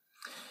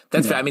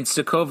 That's fair. I mean,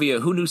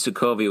 Sokovia, who knew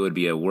Sokovia would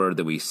be a word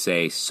that we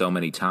say so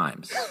many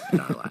times in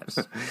our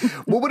lives?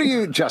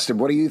 Well, Justin,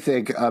 what do you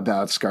think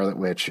about Scarlet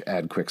Witch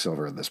and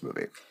Quicksilver in this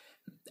movie?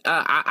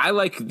 I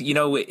like,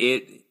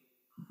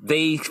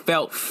 they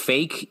felt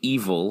fake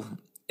evil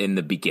in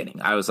the beginning.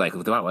 I was like,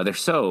 wow, they're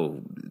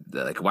so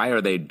like, why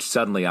are they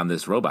suddenly on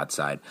this robot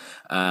side?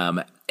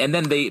 And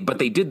then they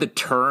did the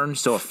turn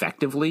so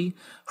effectively.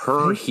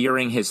 Her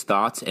hearing his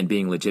thoughts and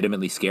being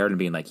legitimately scared and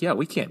being like, yeah,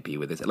 we can't be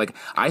with this. Like,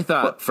 I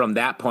thought from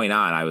that point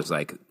on, I was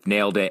like,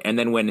 nailed it. And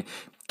then when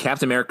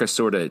Captain America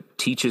sort of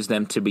teaches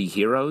them to be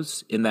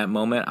heroes in that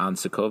moment on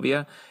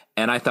Sokovia,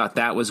 and I thought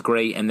that was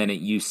great. And then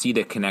you see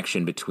the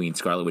connection between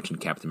Scarlet Witch and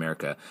Captain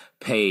America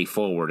pay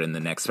forward in the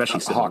next,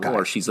 especially Civil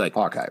War. She's like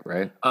Hawkeye,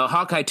 right?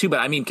 Hawkeye too, but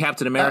I mean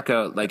Captain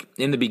America. Like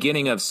in the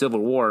beginning of Civil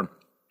War,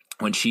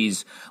 when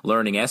she's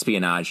learning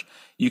espionage,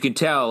 you can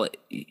tell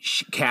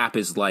Cap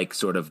is like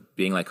sort of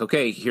being like,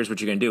 okay, here's what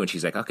you're going to do, and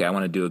she's like, okay, I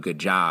want to do a good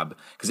job,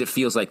 because it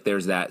feels like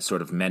there's that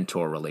sort of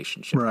mentor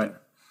relationship, right?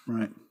 There.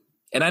 Right.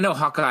 And I know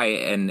Hawkeye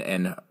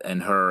and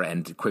her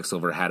and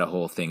Quicksilver had a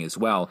whole thing as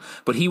well,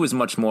 but he was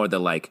much more the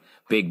like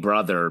big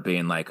brother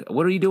being like,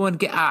 what are you doing?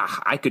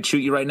 I could shoot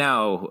you right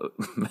now.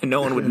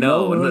 No one would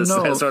know. No.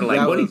 Sort of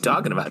like, what are you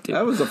talking about, dude?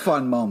 That was a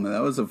fun moment.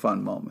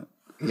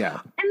 Yeah.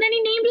 And then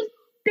he named his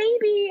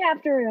baby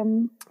after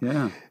him.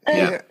 Yeah.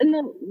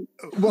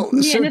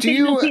 So do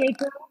you...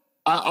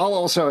 I'll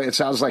also, it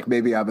sounds like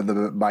maybe I'm in the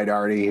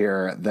minority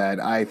here,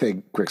 that I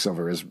think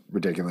Quicksilver is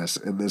ridiculous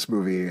in this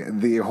movie.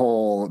 The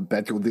whole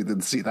bet you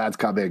didn't see that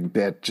coming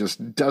bit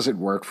just doesn't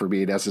work for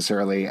me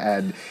necessarily.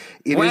 And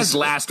his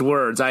last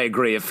words, I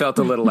agree. It felt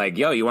a little like,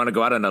 yo, you want to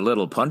go out on a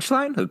little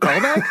punchline? A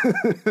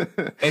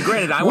callback? And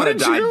granted, I want to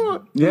die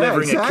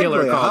delivering a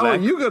killer callback. How are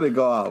you going to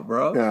go out,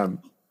 bro?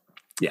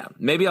 Yeah.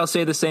 Maybe I'll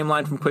say the same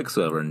line from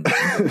Quicksilver, and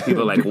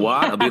people are like,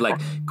 what? I'll be like,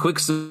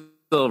 Quicksilver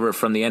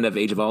from the end of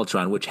Age of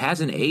Ultron, which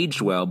hasn't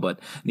aged well, but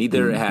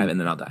neither have, and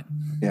then I'll die.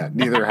 Yeah,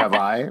 neither have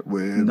I.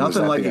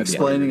 Nothing like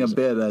explaining a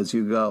bit as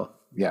you go.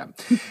 Yeah.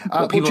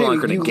 People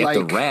aren't going to get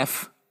the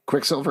ref.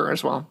 Quicksilver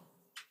as well.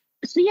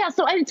 So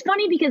it's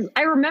funny because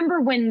I remember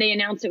when they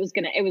announced it was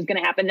gonna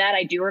happen. That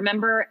I do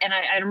remember, and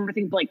I remember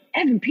thinking like,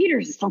 Evan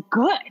Peters is so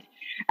good.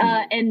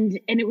 And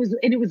it was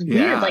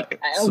weird, like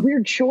a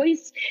weird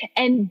choice.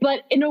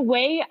 But in a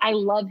way, I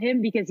love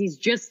him because he's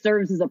just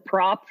serves as a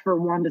prop for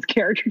Wanda's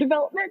character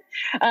development.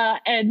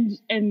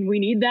 And we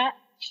need that.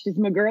 She's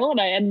my girl,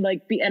 and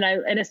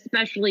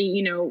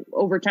especially,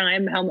 over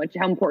time, how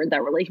important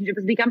that relationship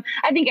has become.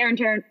 I think Aaron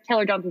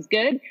Taylor Johnson's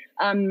good.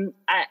 I'm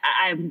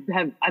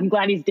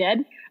glad he's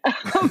dead. I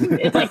think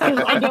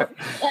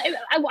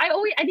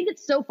it's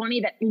it's so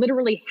funny that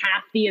literally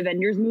half the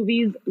Avengers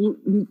movies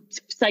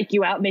psych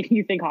you out, making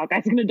you think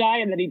Hawkeye's going to die,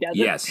 and then he doesn't.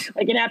 Yes.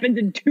 Like, it happens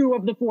in 2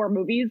 of the 4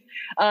 movies.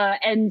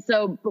 And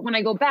so, but when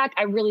I go back,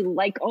 I really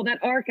like all that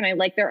arc, and I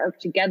like their arc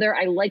together.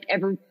 I like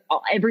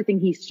everything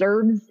he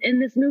serves in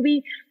this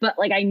movie, but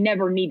like, I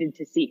never needed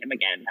to see him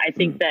again. I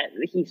think that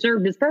he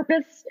served his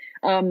purpose,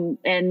 and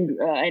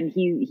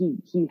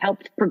he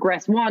helped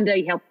progress Wanda.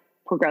 He helped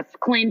progress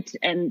Clint,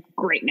 and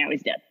great, now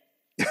he's dead.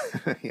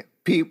 Yeah.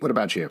 Pete, what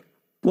about you?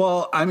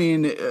 Well, I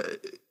mean,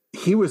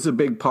 he was a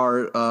big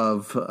part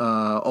of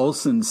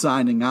Olsen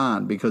signing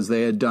on because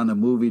they had done a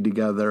movie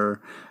together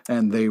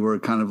and they were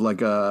kind of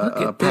like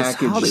a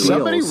package deal.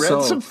 Somebody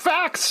read some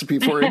facts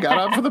before he got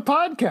on for the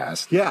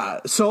podcast.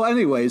 Yeah. So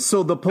anyway,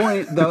 so the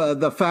point,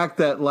 the fact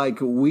that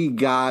like we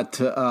got,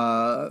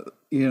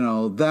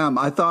 them,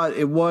 I thought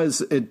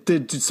it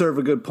did serve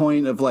a good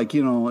point of like,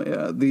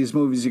 these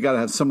movies, you got to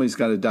have, somebody's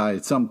got to die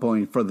at some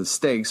point for the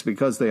stakes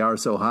because they are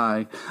so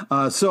high.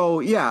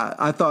 So yeah,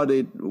 I thought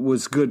it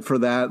was good for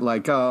that.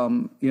 Like,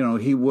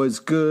 he was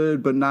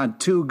good, but not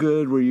too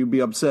good where you'd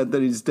be upset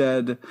that he's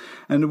dead.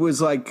 And it was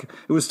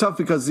tough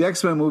because the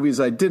X-Men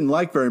movies I didn't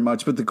like very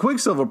much, but the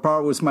Quicksilver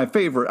part was my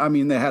favorite. I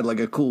mean, they had like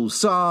a cool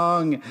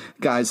song,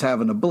 guys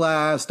having a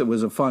blast. It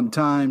was a fun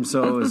time.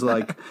 So it was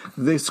like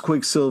this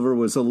Quicksilver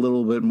was a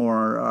little bit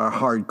more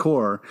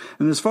hardcore.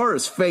 And as far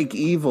as fake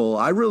evil,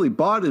 I really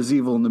bought his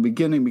evil in the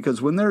beginning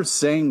because when they're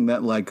saying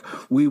that like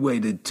we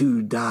waited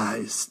 2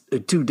 days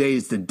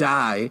to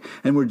die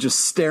and we're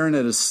just staring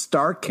at a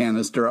Stark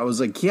canister, I was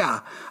like,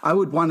 yeah, I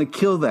would want to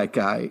kill that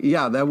guy.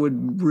 Yeah, that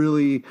would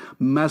really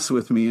mess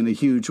with me in a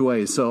huge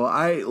way. So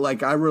I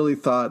really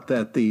thought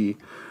that the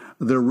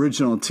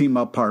original team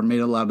up part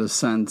made a lot of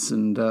sense,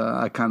 and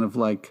I felt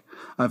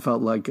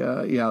like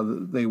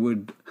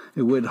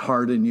it would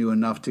harden you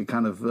enough to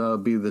kind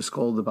of be this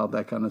cold about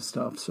that kind of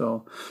stuff.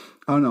 So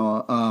I don't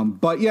know,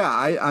 but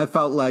yeah, I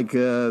felt like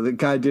the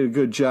guy did a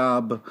good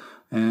job,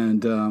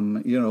 and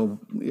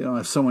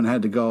if someone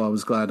had to go, I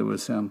was glad it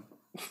was him.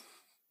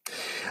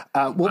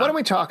 Why don't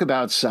we talk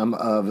about some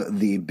of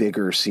the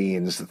bigger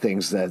scenes, the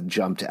things that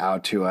jumped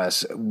out to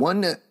us?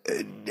 One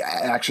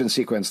action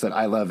sequence that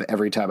I love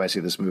every time I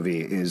see this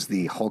movie is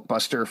the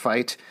Hulkbuster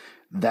fight.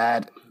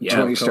 That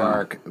Tony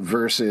Stark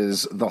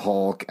versus the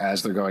Hulk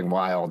as they're going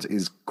wild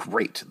is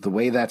great. The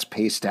way that's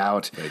paced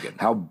out,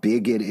 how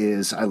big it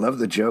is. I love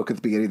the joke at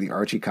the beginning, the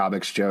Archie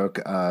Comics joke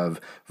of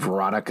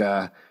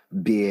Veronica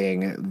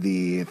being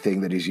the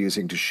thing that he's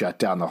using to shut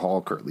down the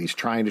Hulk, or at least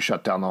trying to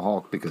shut down the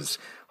Hulk because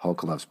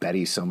Hulk loves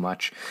Betty so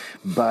much.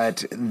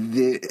 But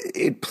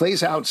it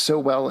plays out so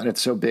well, and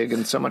it's so big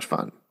and so much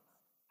fun.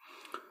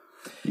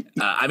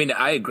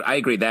 I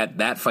agree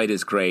that fight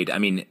is great. I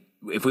mean,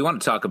 if we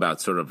want to talk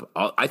about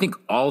I think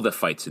all the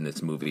fights in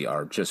this movie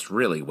are just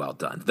really well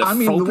done. The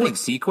opening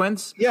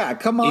sequence,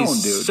 come on,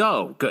 is dude,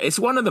 so good. It's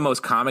one of the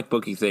most comic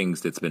booky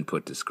things that's been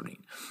put to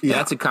screen. Yeah.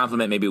 That's a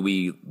compliment maybe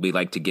we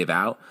like to give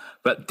out,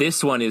 but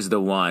this one is the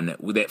one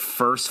that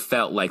first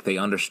felt like they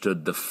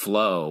understood the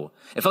flow.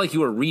 It felt like you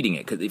were reading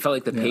it because it felt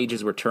like the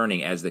pages were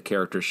turning as the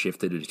characters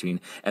shifted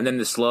between, and then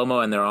the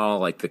slow-mo, and they're all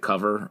like the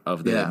cover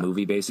of the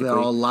movie, basically. They're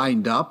all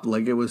lined up.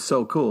 Like, it was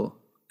so cool.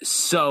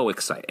 So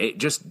excited. It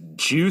just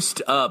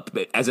juiced up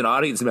as an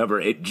audience member.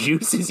 It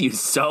juices you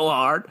so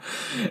hard.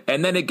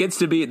 And then it gets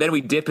to be, then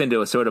we dip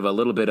into a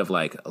little bit of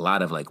like, a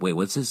lot of like, wait,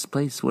 what's this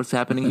place? What's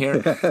happening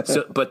here?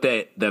 But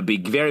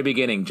the very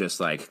beginning, just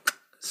like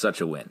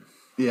such a win.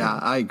 Yeah,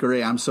 I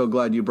agree. I'm so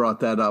glad you brought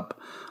that up.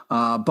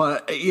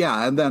 But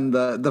yeah, and then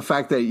the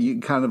fact that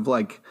you kind of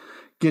like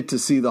get to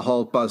see the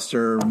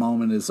Hulkbuster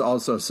moment is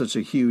also such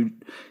a huge,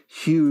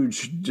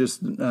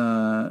 just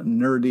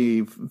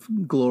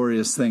nerdy,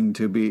 glorious thing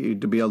to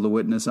be able to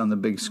witness on the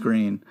big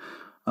screen.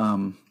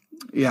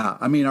 Yeah,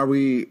 I mean, are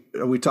we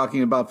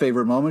talking about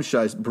favorite moments?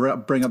 Should I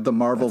bring up the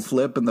Marvel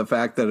flip and the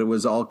fact that it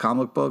was all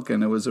comic book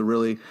and it was a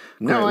really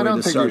great I don't way to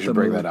think start you should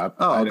bring that up.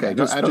 Oh, okay. I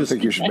don't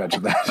think you should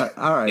mention that.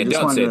 All right,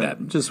 don't say that.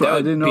 I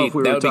didn't know if we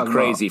were that would talking be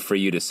crazy about. For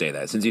you to say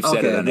that, since you've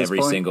said it on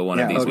every single one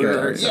of these.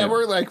 Okay.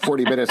 We're like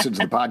 40 minutes into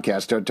the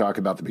podcast. Don't talk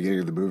about the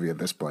beginning of the movie at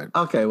this point.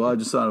 Okay, well, I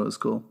just thought it was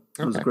cool.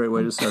 It was a great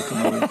way to start the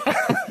movie.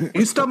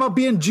 He's talking about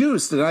being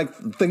juiced,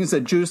 and things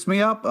that juiced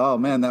me up. Oh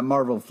man, that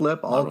Marvel flip,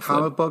 all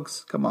comic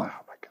books. Come on.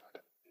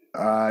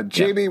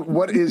 Jamie,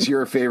 what is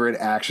your favorite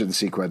action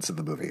sequence of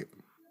the movie?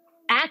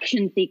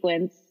 Action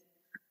sequence?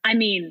 I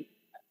mean,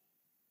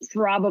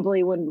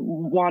 probably when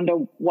Wanda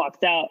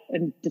walks out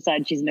and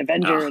decides she's an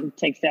Avenger and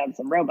takes down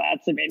some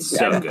robots. I mean,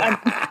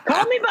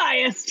 call me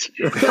biased.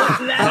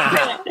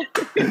 That's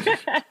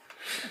it.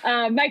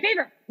 My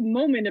favorite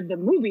moment of the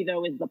movie,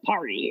 though, is the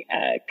party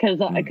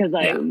because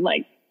I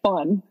like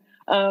fun.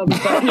 But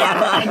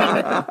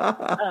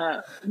yeah,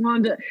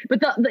 Wanda.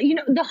 But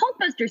the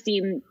Hulkbuster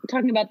scene.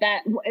 Talking about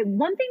that,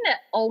 one thing that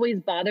always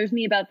bothers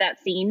me about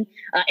that scene,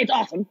 it's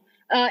awesome,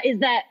 is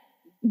that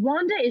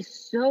Wanda is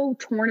so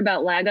torn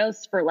about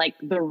Lagos for like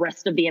the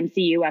rest of the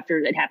MCU. After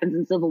it happens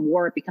in Civil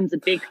War, it becomes a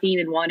big theme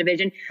in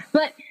WandaVision.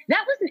 But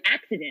that was an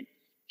accident.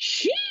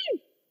 She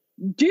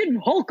did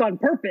Hulk on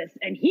purpose,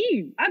 and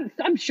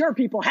I'm sure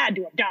people had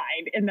to have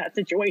died in that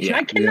situation. Yeah.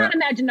 I cannot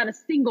imagine that a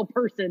single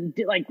person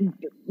did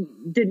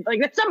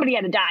that somebody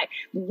had to die,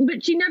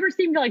 but she never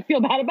seemed to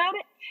feel bad about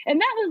it.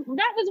 And that was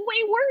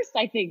way worse,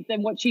 I think,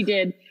 than what she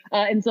did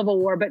in Civil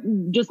War, but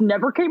just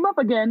never came up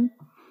again.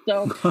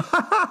 So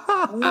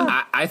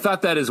I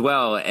thought that as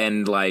well.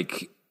 And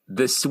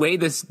this way,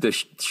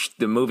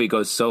 the movie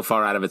goes so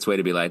far out of its way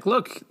to be like,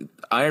 look,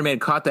 Iron Man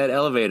caught that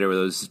elevator with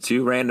those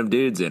two random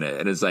dudes in it,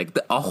 and it's like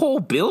a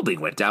whole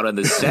building went down in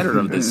the center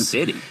of the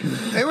city.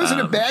 It was an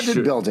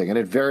abandoned building, and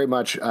it very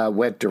much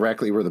went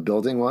directly where the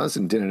building was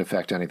and didn't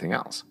affect anything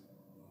else.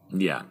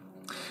 Yeah,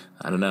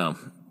 I don't know.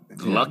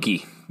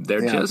 Lucky,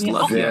 they're just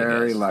lucky.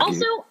 Very lucky.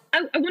 Also,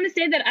 I want to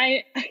say that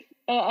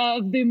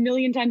of the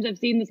million times I've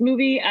seen this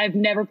movie, I've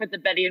never put the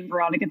Betty and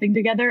Veronica thing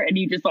together, and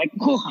you just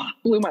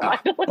blew my mind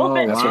a little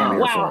bit. That's what I'm here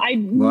Wow, for. I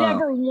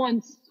never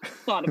once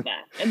thought of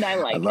that, and I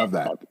love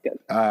that. That's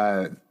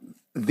good.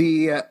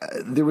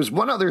 There was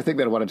one other thing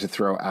that I wanted to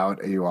throw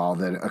out at you all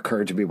that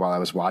occurred to me while I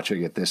was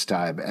watching it this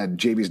time, and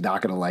Jamie's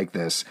not going to like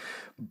this,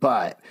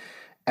 but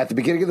at the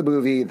beginning of the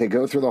movie, they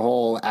go through the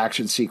whole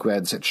action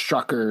sequence at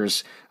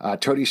Strucker's.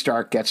 Tony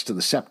Stark gets to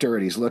the scepter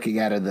and he's looking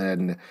at it.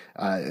 Then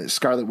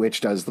Scarlet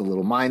Witch does the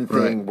little mind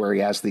thing where he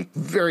has the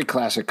very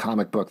classic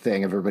comic book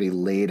thing of everybody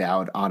laid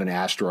out on an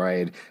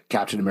asteroid,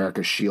 Captain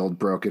America's shield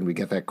broken. We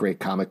get that great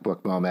comic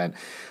book moment.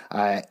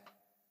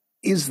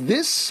 Is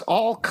this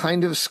all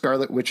kind of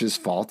Scarlet Witch's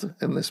fault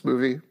in this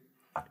movie?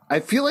 I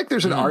feel like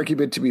there's an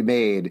argument to be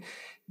made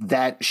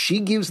that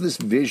she gives this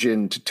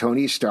vision to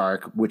Tony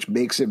Stark, which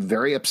makes him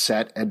very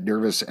upset and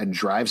nervous and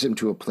drives him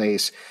to a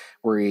place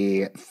where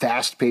he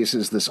fast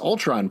paces this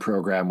Ultron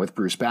program with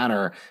Bruce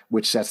Banner,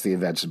 which sets the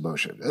events in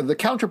motion. The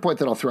counterpoint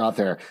that I'll throw out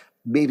there,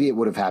 maybe it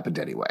would have happened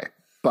anyway,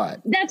 but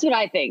that's what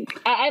I think.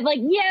 That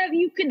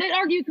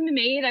argument can be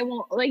made. I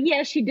won't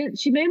she did.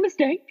 She made a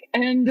mistake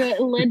and it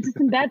led to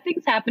some bad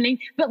things happening.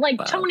 But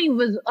Tony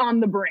was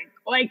on the brink.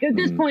 At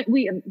this point,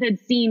 we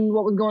had seen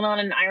what was going on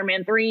in Iron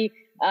Man 3.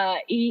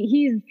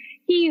 He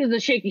was a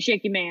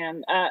shaky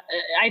man.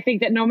 I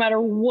think that no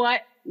matter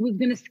what was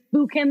going to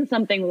spook him,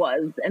 something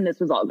was, and this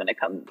was all going to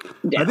come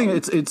down. I think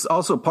it's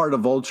also part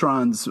of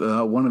Ultron's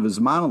one of his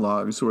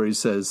monologues where he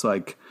says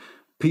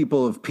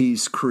people of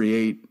peace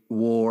create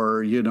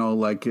war.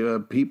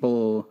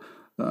 People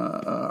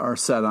are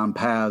set on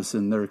paths,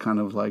 and they're kind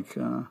of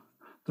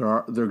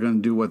they're going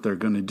to do what they're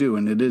going to do,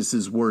 and it is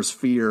his worst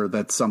fear.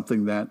 That's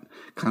something that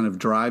kind of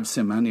drives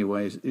him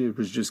anyway. It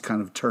was just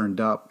kind of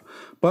turned up,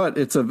 but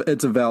it's a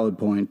valid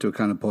point to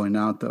kind of point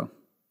out, though.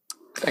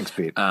 Thanks,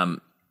 Pete. Wow,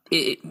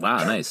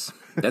 nice.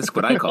 That's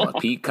what I call a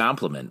Pete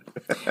compliment.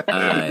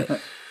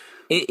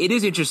 It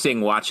is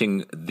interesting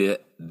watching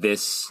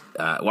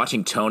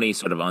watching Tony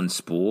sort of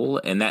unspool,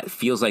 and that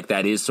feels like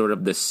that is sort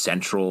of the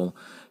central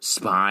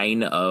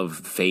spine of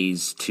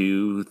phase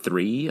 2,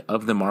 3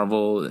 of the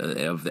Marvel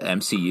of the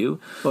MCU.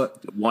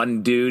 But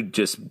one dude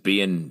just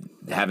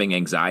having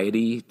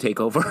anxiety take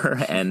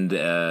over and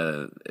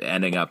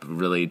ending up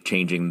really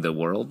changing the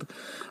world,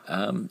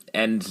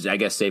 and I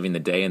guess saving the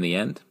day in the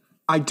end.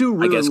 I do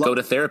really go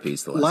to therapy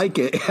is the lesson. Like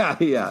it.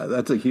 Yeah,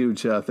 that's a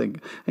huge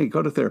thing. Hey,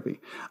 go to therapy.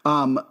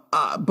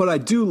 But I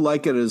do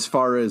like it as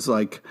far as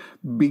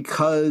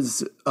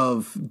because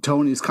of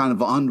Tony's kind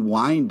of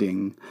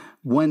unwinding,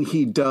 when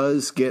he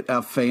does get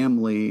a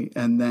family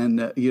and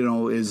then,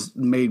 is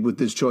made with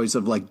this choice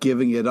of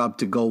giving it up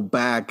to go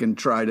back and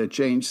try to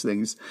change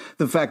things.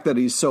 The fact that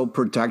he's so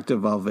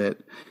protective of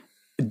it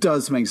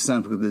does make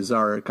sense with his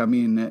arc. I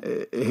mean,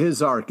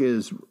 his arc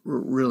is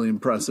really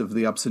impressive,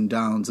 the ups and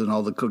downs and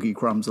all the cookie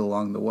crumbs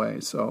along the way.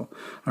 So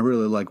I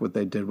really like what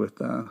they did with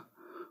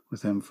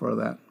him for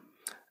that.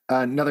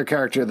 Another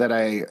character that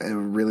I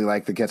really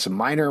like that gets some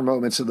minor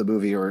moments in the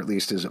movie, or at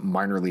least is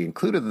minorly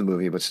included in the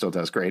movie, but still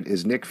does great,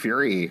 is Nick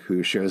Fury,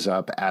 who shows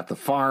up at the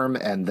farm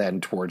and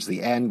then towards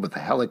the end with the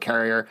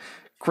helicarrier.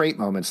 Great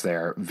moments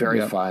there.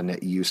 Very fun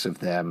use of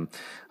them.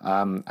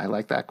 I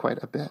like that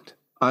quite a bit.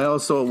 I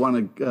also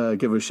want to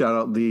give a shout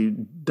out the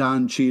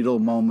Don Cheadle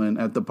moment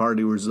at the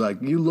party where it's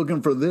you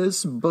looking for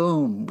this?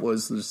 Boom.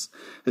 Was this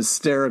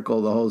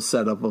hysterical, the whole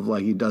setup of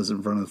he does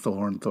in front of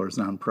Thor and Thor's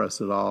not impressed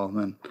at all.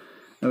 And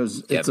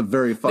it's a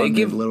very fun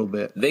little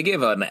bit. They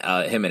give him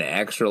an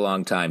extra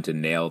long time to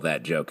nail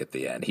that joke at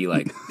the end. He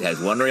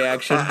has one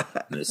reaction,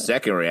 and a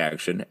second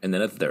reaction, and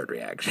then a third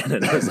reaction.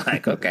 And I was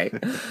like, okay,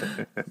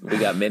 we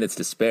got minutes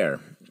to spare.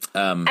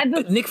 I have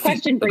a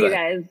question for you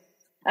guys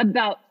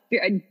about,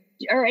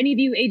 are any of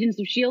you Agents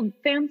of S.H.I.E.L.D.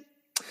 fans?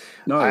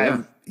 No,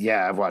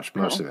 I've watched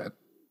most of it.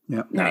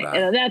 Yeah,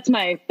 right. That's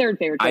my third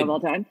favorite show of all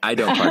time. I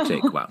don't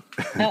partake. Wow.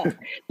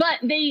 But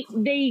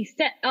they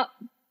set up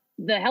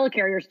the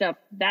helicarrier stuff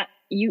that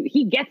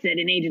he gets it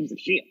in Agents of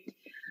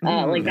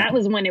S.H.I.E.L.D. That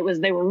was when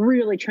they were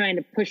really trying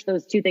to push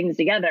those two things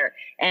together.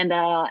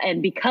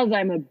 And because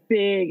I'm a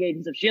big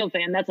Agents of S.H.I.E.L.D.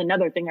 fan, that's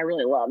another thing I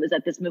really love, is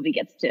that this movie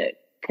gets to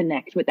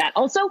connect with that.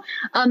 Also,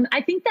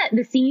 I think that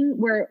the scene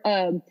where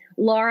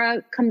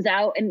Laura comes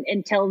out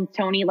and tells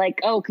Tony, like,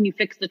 oh, can you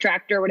fix the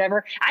tractor or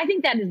whatever? I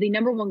think that is the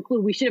number one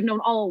clue. We should have known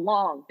all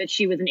along that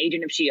she was an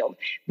agent of S.H.I.E.L.D.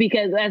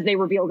 because, as they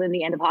revealed in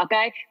the end of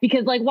Hawkeye,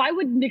 because, like, why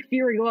would Nick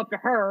Fury go up to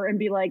her and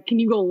be like, can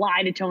you go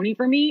lie to Tony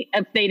for me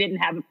if they didn't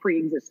have a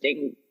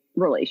pre-existing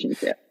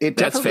relationship?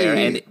 That's fair.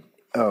 And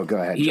go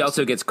ahead. He Justin.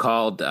 also gets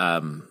called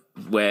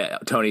where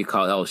Tony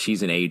called, oh,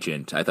 she's an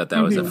agent. I thought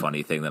that was a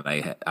funny thing that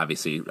I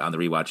obviously on the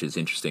rewatch is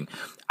interesting.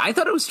 I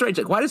thought it was strange.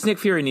 Like, why does Nick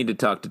Fury need to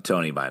talk to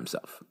Tony by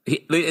himself?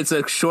 It's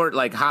a short,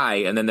 like, hi,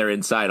 and then they're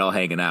inside all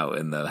hanging out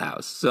in the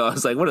house. So I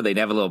was like, what do they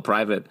have a little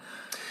private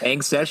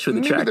hang sesh with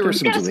the tractor? There were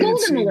some Gotta deleted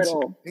scold him a scenes.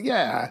 little.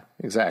 Yeah,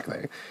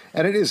 exactly.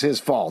 And it is his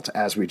fault,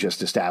 as we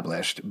just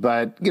established.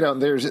 But,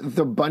 there's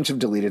a bunch of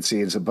deleted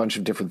scenes, a bunch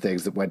of different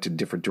things that went in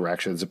different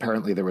directions.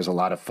 Apparently, there was a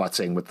lot of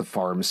futzing with the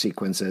farm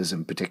sequences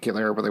in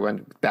particular, where they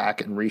went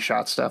back and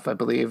reshot stuff, I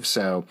believe.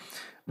 So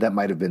that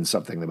might have been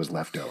something that was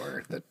left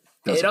over.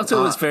 It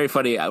also was very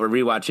funny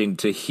rewatching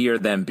to hear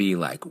them be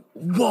like,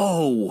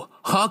 whoa,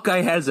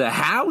 Hawkeye has a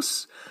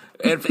house?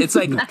 It's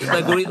like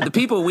the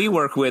people we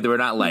work with were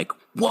not like,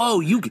 whoa,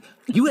 you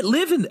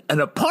live in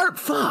an apartment?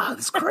 Fuck,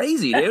 it's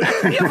crazy, dude.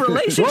 You have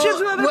relationships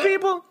with other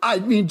people? I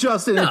mean,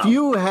 Justin, if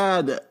you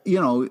had,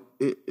 you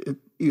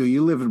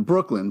live in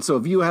Brooklyn, so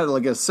if you had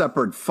like a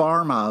separate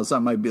farmhouse, I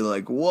might be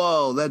like,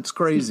 whoa, that's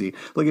crazy.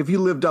 Like if you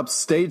lived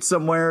upstate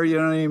somewhere, you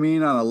know what I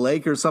mean, on a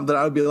lake or something,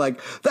 I would be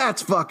like,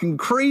 that's fucking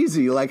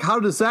crazy. Like,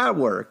 how does that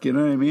work? You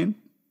know what I mean?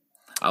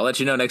 I'll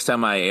let you know next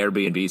time I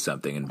Airbnb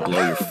something and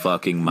blow your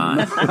fucking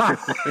mind.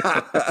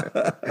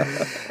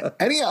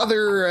 Any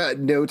other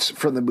notes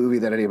from the movie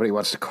that anybody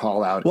wants to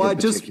call out in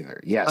particular?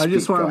 Yes, I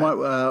just Pete, want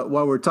to,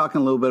 while we're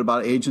talking a little bit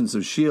about Agents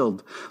of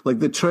S.H.I.E.L.D., like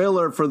the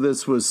trailer for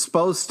this was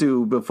supposed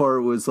to, before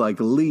it was like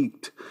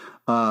leaked,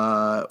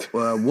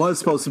 was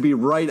supposed to be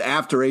right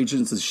after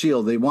Agents of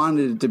S.H.I.E.L.D. They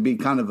wanted it to be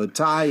kind of a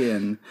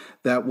tie-in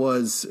that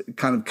was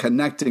kind of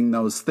connecting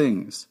those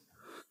things.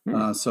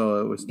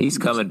 So it was. He's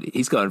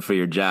coming for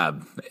your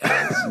job.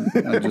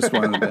 I just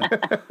wanted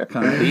to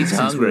kind of. He's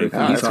hungry.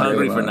 He's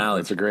hungry for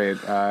knowledge. That's a great.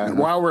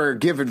 While we're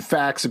giving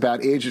facts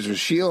about Agents of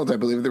S.H.I.E.L.D., I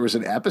believe there was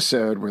an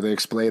episode where they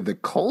explained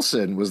that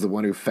Coulson was the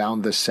one who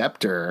found the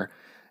scepter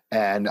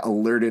and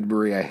alerted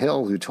Maria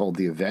Hill, who told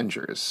the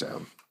Avengers.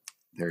 So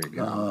there you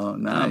go. Oh,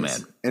 nice. Oh,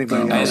 man.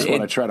 Anybody else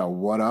want to try to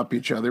one up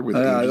each other with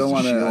Agents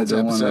of S.H.I.E.L.D.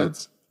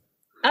 episodes?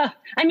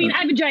 I mean, I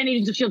have a giant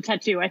Agents of S.H.I.E.L.D.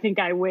 tattoo. I think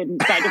I win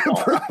by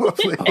default.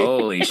 Probably.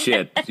 Holy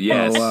shit.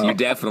 Yes, Oh, wow. you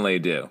definitely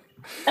do.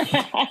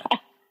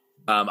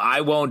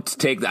 I won't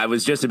take I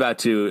was just about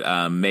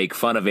to make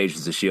fun of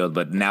Agents of S.H.I.E.L.D.,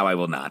 but now I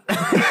will not. I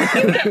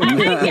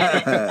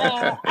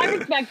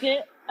respect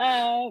it.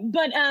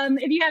 But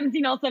if you haven't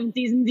seen all 7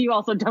 seasons, you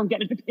also don't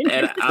get an opinion.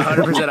 And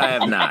 100% I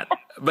have not.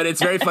 But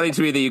it's very funny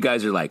to me that you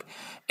guys are like,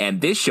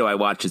 and this show I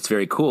watched, it's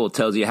very cool,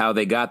 tells you how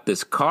they got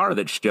this car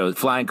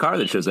flying car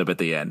that shows up at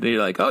the end. And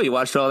you're like, oh, you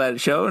watched all that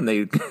show and they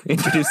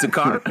introduced the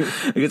car?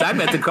 Because I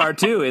met the car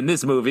too in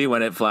this movie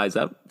when it flies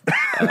up.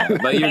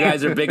 But you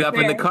guys are big up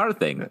in the car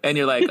thing. And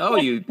you're like, oh,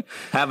 you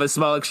have a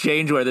small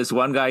exchange where this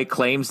one guy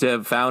claims to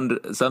have found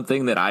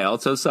something that I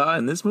also saw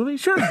in this movie?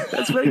 Sure,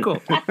 that's very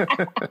cool.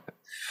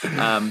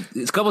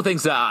 There's a couple of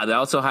things that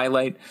also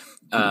highlight.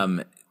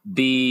 That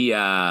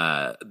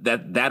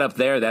up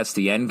there, that's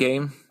the end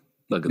game.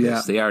 Look at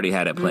this. They already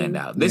had it planned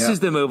out. This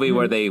is the movie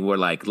where they were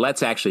like,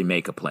 let's actually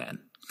make a plan.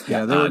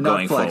 Yeah, they were not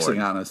going flexing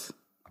forward. on us.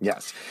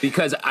 Yes.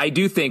 Because I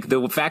do think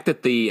the fact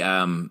that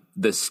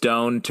the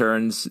stone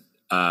turns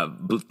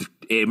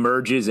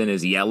emerges and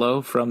is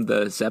yellow from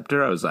the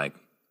scepter, I was like,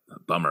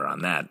 bummer on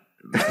that.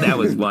 That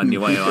was one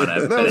you want to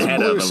That was a ahead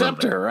blue of a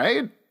scepter, little bit.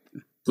 right?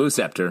 Blue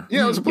scepter.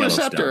 Yeah, it was a blue Yellow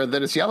scepter, stone. and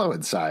then it's yellow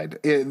inside.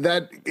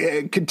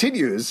 That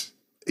continues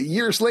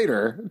years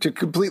later to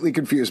completely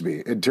confuse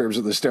me in terms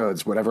of the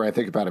stones whenever I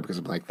think about it, because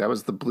I'm like, that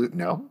was the blue.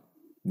 No,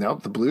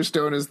 the blue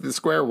stone is the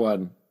square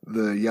one.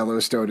 The yellow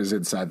stone is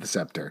inside the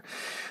scepter.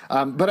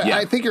 But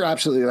I think you're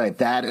absolutely right.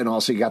 That, and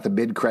also you got the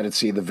mid-credit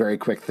scene, the very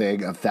quick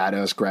thing of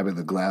Thanos grabbing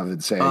the glove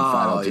and saying,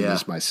 fine, I'll do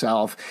this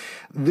myself.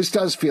 This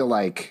does feel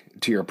like,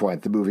 to your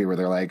point, the movie where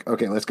they're like,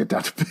 okay, let's get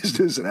down to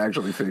business and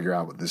actually figure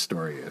out what this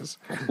story is.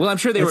 Well, I'm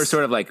sure they were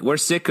sort of like, we're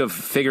sick of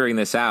figuring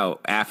this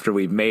out after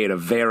we've made a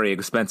very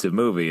expensive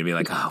movie and be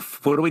like, oh,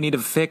 what do we need to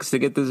fix to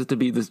get this to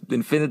be the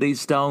Infinity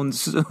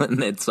Stones?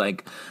 And it's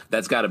like,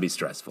 that's got to be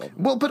stressful.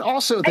 Well, but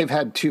also they've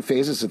had 2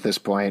 phases at this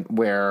point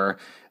where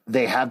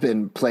they have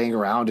been playing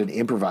around and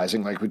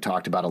improvising, like we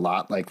talked about a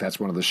lot. Like that's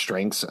one of the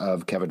strengths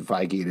of Kevin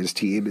Feige and his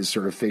team, is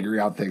sort of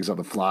figuring out things on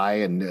the fly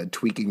and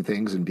tweaking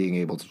things and being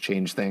able to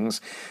change things.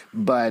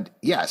 But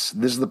yes,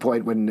 this is the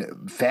point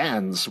when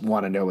fans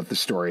want to know what the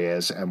story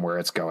is and where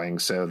it's going.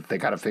 So they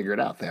got to figure it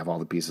out. They have all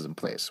the pieces in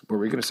place. What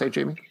were you going to say,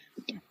 Jamie?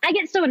 I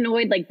get so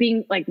annoyed, like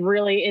being like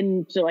really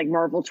into like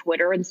Marvel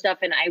Twitter and stuff,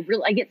 and I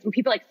get some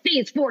people like,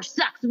 Phase 4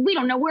 sucks. We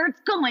don't know where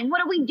it's going.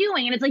 What are we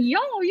doing? And it's like, yo,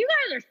 you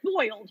guys are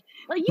spoiled.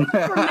 Like you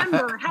don't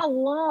remember how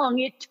long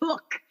it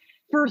took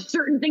for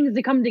certain things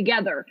to come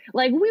together.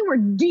 Like, we were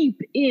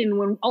deep in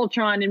when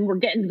Ultron and we're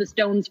getting to the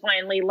stones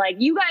finally. Like,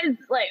 you guys,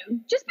 like,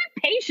 just be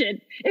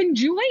patient.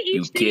 Enjoy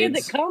each day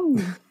as it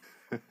comes.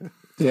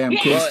 Damn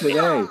kids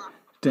today.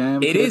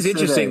 Damn. It is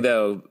interesting today.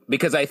 though,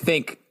 because I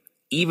think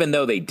even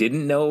though they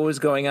didn't know what was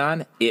going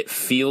on, it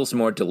feels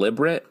more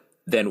deliberate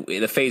than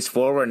the Phase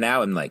 4 we're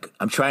now. And like,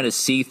 I'm trying to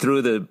see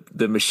through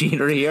the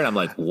machinery here, and I'm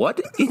like, what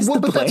is the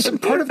but plan?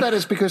 part of that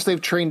is because they've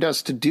trained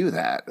us to do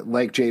that,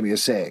 like Jamie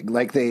is saying.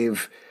 Like,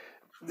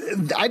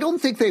 I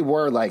don't think they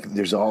were like,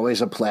 there's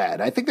always a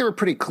plan. I think they were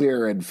pretty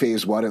clear in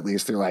Phase 1, at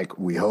least. They're like,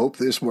 we hope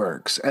this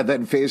works. And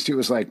then Phase 2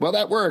 was like, well,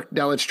 that worked.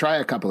 Now let's try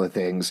a couple of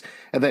things.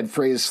 And then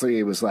Phase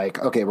 3 was like,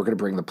 okay, we're going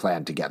to bring the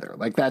plan together.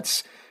 Like,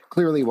 that's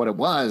clearly what it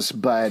was.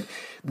 But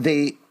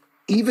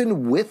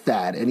even with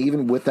that, and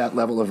even with that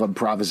level of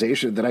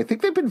improvisation that I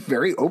think they've been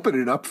very open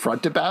and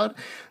upfront about,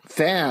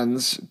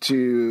 fans,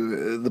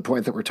 to the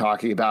point that we're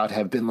talking about,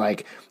 have been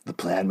like, the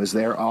plan was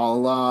there all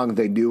along.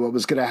 They knew what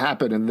was going to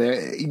happen.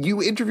 And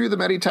you interview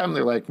them anytime,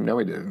 they're like, no,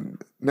 we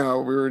didn't. No,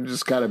 we were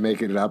just kind of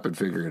making it up and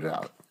figuring it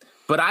out.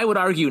 But I would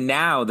argue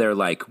now they're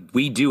like,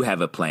 we do have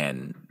a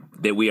plan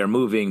that we are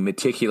moving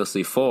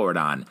meticulously forward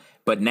on.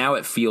 But now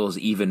it feels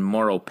even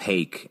more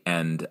opaque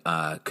and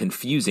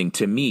confusing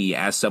to me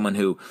as someone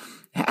who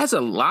has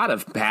a lot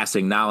of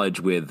passing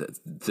knowledge with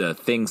the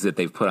things that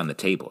they've put on the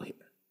table here.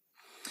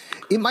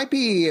 It might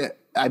be,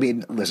 I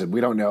mean, listen, we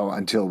don't know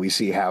until we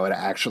see how it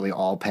actually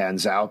all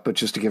pans out, but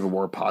just to give a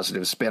more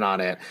positive spin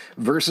on it,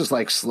 versus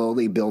like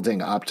slowly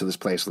building up to this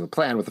place with a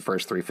plan with the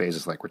first 3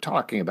 phases like we're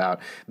talking about,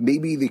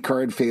 maybe the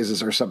current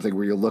phases are something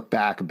where you look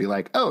back and be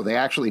like, oh, they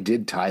actually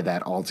did tie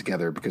that all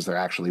together because there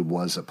actually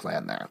was a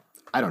plan there.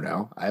 I don't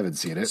know. I haven't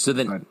seen it. So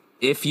then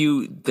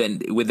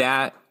with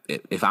that,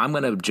 if I'm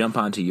going to jump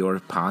onto your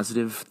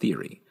positive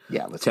theory,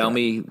 tell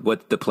me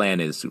what the plan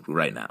is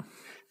right now.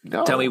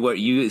 No. Tell me what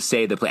you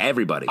say the plan.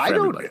 Everybody. I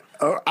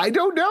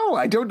don't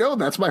know.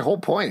 That's my whole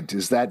point,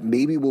 is that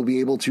maybe we'll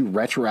be able to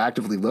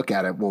retroactively look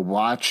at it. We'll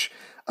watch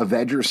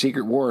Avengers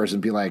Secret Wars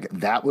and be like,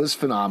 that was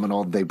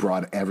phenomenal. They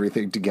brought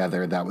everything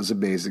together. That was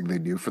amazing. They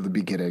knew from the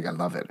beginning. I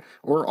love it.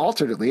 Or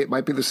alternately, it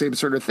might be the same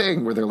sort of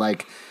thing where they're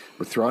like,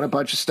 we're throwing a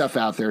bunch of stuff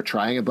out there,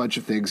 trying a bunch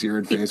of things here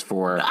in Phase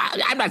 4.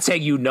 I'm not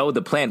saying you know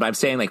the plan, but I'm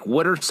saying, like,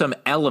 what are some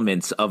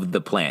elements of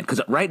the plan?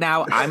 Because right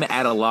now I'm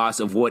at a loss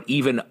of what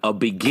even a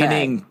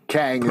beginning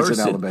Kang is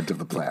an element of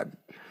the plan.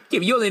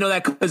 Yeah, you only know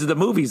that because of the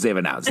movies they've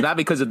announced, not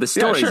because of the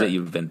stories that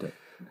you've been to.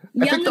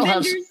 Young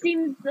Avengers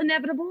seems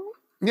inevitable.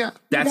 Yeah.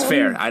 That's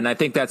fair, and I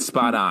think that's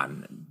spot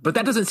on. But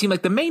that doesn't seem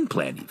like the main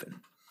plan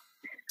even.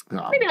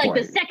 Maybe like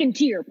the second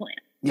tier plan.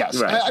 Yes.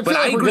 Right. But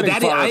I agree with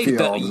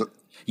that.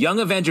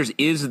 Young Avengers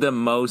is the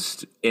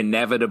most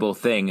inevitable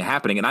thing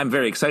happening, and I'm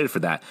very excited for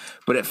that,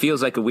 but it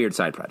feels like a weird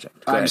side project.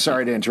 I'm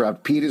sorry to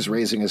interrupt. Pete is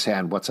raising his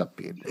hand. What's up,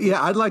 Pete?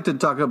 Yeah, I'd like to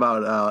talk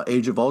about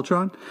Age of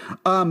Ultron.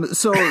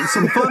 So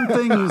some fun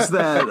things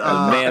that...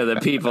 man of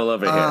the people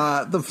over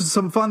here.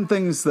 Some fun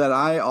things that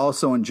I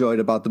also enjoyed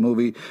about the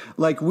movie.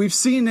 Like, we've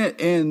seen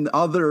it in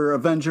other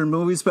Avenger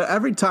movies, but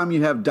every time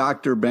you have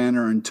Dr.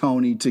 Banner and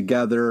Tony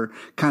together,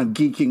 kind of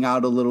geeking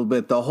out a little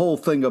bit, the whole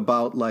thing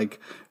about,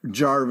 like,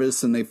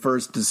 Jarvis and they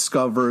first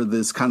discover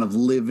this kind of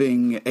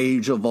living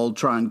Age of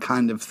Ultron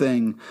kind of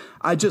thing.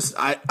 There's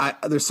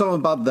something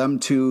about them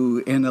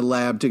two in a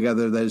lab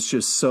together that is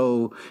just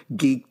so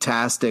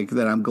geek-tastic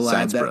that I'm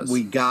glad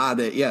we got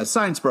it. Yeah,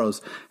 Science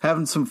Bros,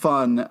 having some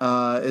fun.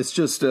 It's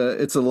just,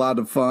 it's a lot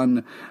of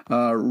fun,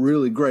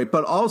 really great.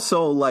 But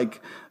also, like,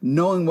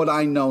 knowing what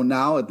I know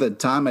now, at the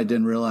time I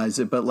didn't realize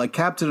it, but like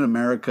Captain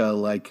America,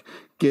 like,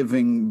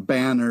 giving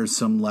Banner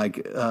some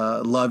like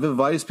love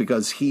advice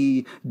because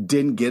he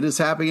didn't get his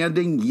happy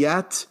ending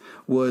yet,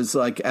 was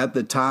like at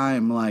the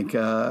time like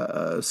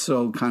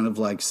so kind of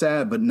like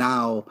sad, but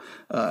now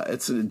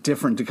it's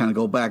different to kind of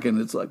go back and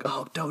it's like,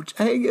 oh, don't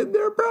hang in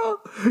there, bro,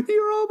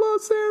 you're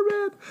almost there,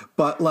 man.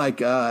 But like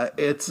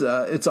it's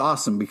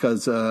awesome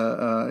because you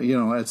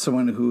know, as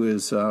someone who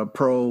is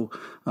pro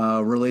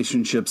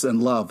relationships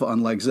and love,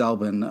 unlike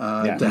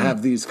Zelbin, to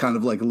have these kind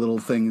of like little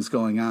things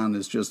going on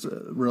is just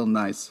real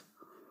nice.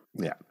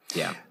 Yeah.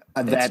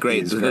 That's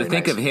great. So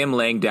think nice. of him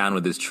laying down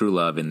with his true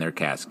love in their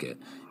casket.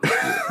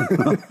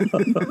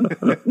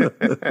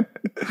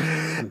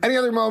 Any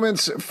other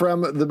moments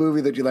from the movie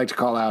that you'd like to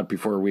call out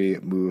before we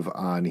move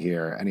on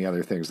here? Any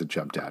other things that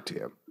jumped out to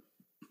you?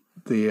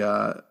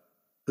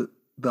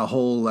 The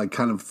whole like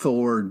kind of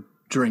Thor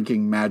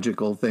drinking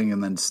magical thing,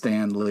 and then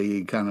Stan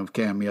Lee kind of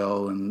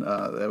cameo, and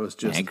that was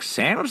just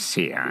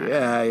Excelsior.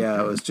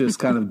 Yeah, it was just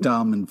kind of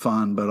dumb and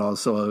fun, but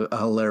also a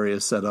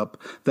hilarious setup.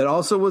 That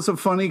also was a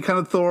funny kind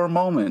of Thor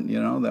moment,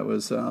 you know, that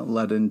was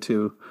led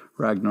into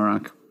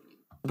Ragnarok.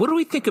 What do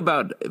we think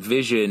about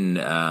Vision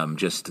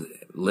just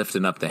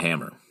lifting up the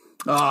hammer?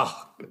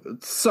 Oh,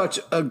 such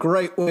a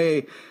great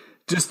way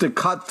just to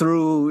cut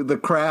through the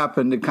crap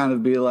and to kind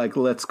of be like,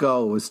 let's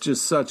go. It was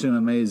just such an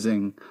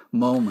amazing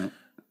moment.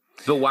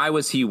 But why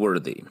was he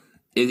worthy?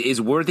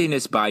 Is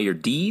worthiness by your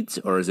deeds,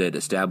 or is it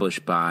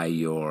established by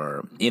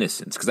your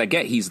innocence? Because I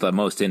get he's the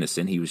most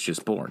innocent. He was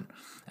just born.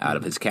 out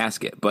of his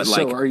casket. But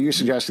so are you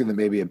suggesting that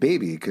maybe a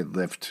baby could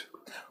lift?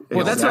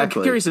 Well, that's what I'm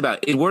curious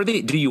about.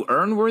 Do you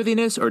earn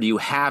worthiness, or do you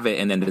have it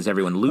and then does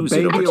everyone lose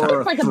it? I think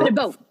it's like a bit of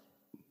both.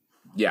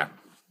 Yeah.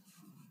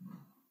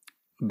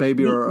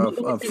 Baby or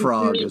a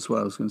frog is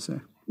what I was going to say.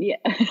 Yeah.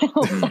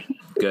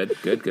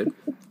 Good.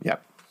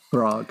 Yep.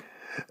 Frog.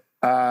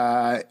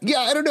 I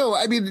don't know.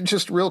 I mean,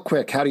 just real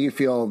quick, how do you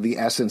feel the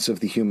essence of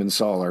the human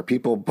soul? Are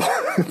people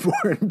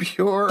born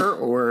pure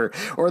or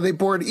are they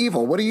born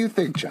evil? What do you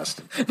think,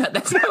 Justin?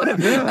 That's not what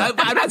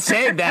I'm not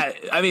saying that.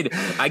 I mean,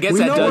 I guess We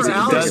that know does. where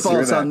Alex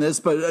falls that. on this,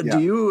 but do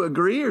you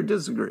agree or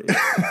disagree?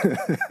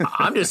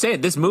 I'm just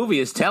saying this movie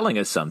is telling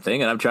us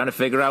something, and I'm trying to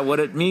figure out what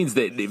it means.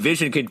 That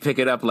Vision could pick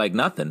it up like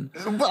nothing.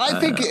 Well,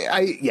 I think,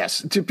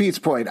 yes, to Pete's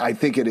point, I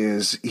think it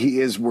is. He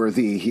is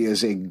worthy. He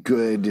is a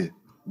good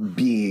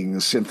being,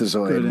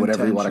 synthezoid, Good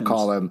whatever you want to intentions.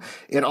 call him.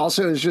 It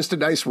also is just a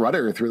nice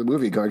runner through the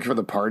movie, going from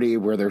the party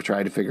where they're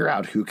trying to figure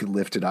out who can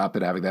lift it up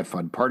and having that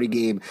fun party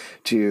game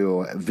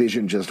to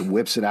Vision just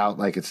whips it out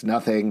like it's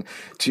nothing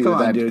to Come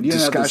that on, dude. You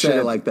didn't have to discussion. say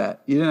it like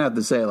that. You didn't have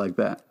to say it like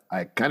that.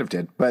 I kind of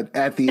did, but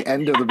at the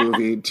end of the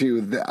movie,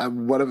 to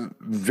what a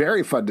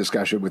very fun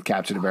discussion with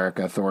Captain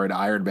America, Thor, and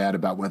Iron Man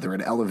about whether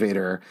an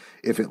elevator,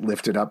 if it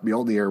lifted up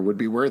Mjolnir, would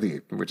be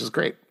worthy, which is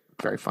great.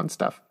 Very fun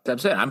stuff. I'm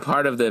saying I'm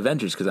part of the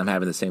Avengers because I'm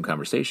having the same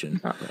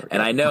conversation,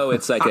 and I know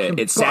it's like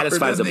it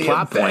satisfies a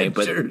plot point,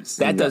 but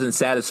that doesn't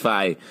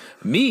satisfy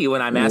me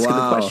when I'm asking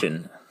the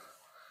question.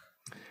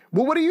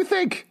 Well, what do you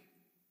think?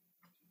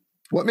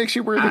 What makes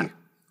you worthy?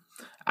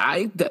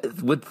 I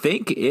would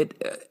think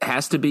it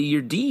has to be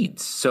your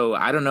deeds. So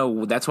I don't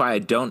know. That's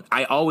why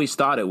I always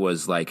thought it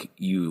was like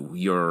you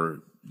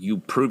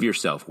prove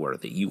yourself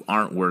worthy. You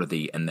aren't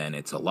worthy, and then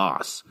it's a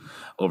loss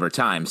over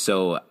time.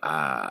 So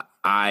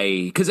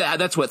because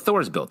that's what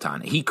Thor's built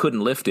on. He couldn't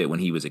lift it when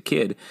he was a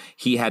kid.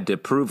 He had to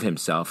prove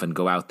himself and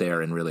go out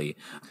there and really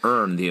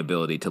earn the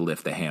ability to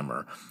lift the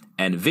hammer.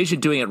 And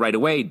Vision doing it right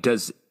away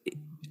does.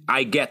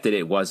 I get that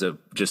it was a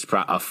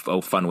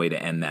fun way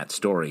to end that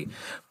story.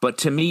 But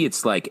to me,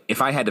 it's like,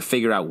 if I had to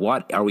figure out,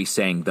 what are we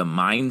saying? The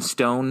Mind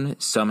Stone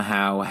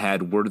somehow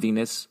had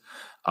worthiness?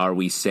 Are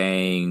we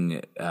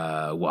saying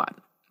what?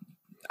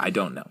 I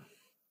don't know.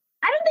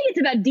 I don't think it's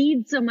about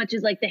deeds so much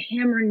as like the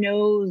hammer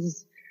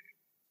knows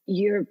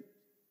your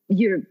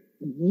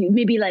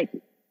maybe like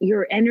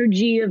your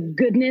energy of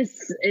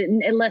goodness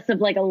and less of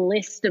like a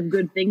list of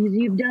good things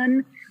you've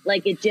done.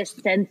 Like it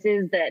just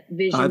senses that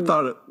Vision. I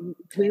thought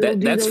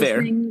that's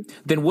fair. Things.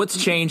 Then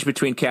what's changed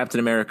between Captain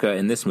America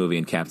in this movie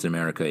and Captain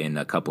America in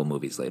a couple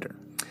movies later?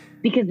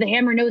 Because the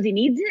hammer knows he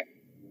needs it.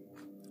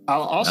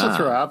 I'll also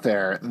throw out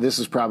there, this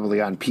is probably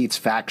on Pete's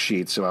fact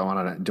sheet, so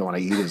I don't want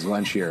to eat his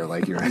lunch here,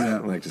 like you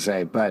like to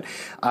say. But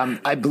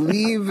I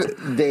believe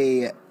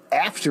they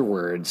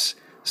afterwards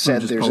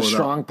said there's a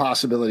strong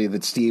possibility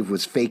that Steve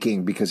was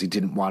faking because he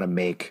didn't want to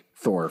make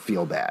Thor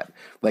feel bad.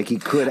 Like he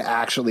could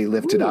actually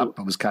lift it up,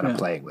 but was kind of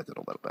playing with it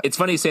a little bit. It's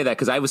funny you say that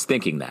because I was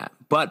thinking that,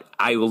 but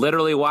I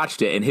literally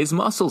watched it and his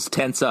muscles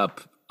tense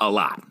up a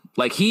lot.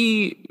 Like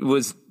he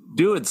was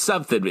doing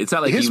something. It's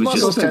not like his he was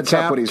muscles just tense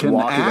up when he's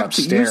walking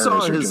upstairs you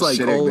saw or his just like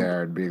sitting old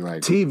there and being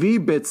like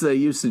TV bits they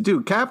used to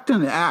do.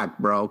 Captain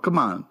act, bro. Come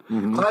on.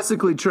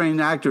 Classically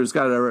trained actors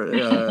got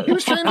to. he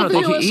was trained I with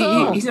don't the think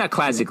USO. he's not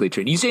classically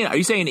trained. Are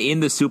you saying in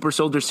the super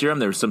soldier serum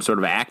there was some sort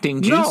of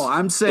acting juice? No,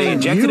 I'm saying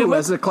injected it you with?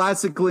 as a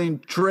classically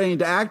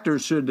trained actor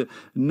should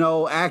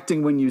know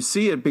acting when you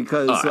see it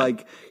because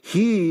like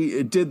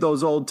he did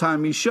those old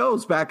timey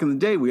shows back in the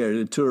day. We had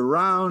to tour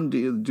around,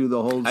 do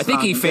the whole. I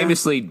think he song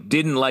famously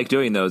didn't like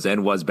doing those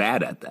and was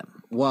bad at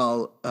them.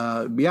 Well,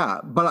 yeah,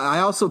 but I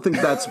also think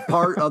that's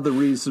part of the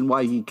reason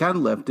why he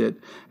can lift it,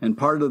 and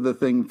part of the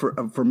thing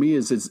for me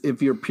is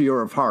if you're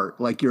pure of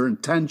heart, like your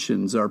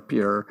intentions are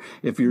pure.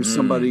 If you're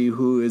somebody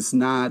who is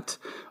not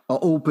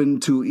open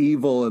to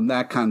evil and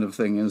that kind of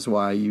thing, is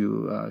why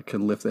you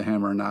can lift the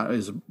hammer. Not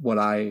is what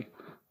I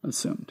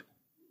assumed.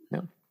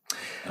 Yeah.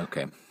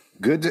 Okay.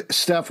 Good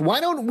stuff. Why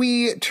don't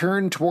we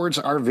turn towards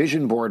our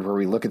vision board where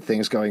we look at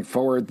things going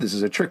forward? This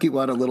is a tricky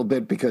one a little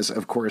bit because,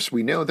 of course,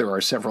 we know there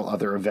are several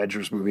other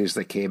Avengers movies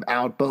that came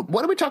out. But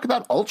why don't we talk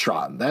about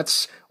Ultron?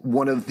 That's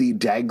one of the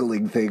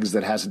dangling things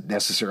that hasn't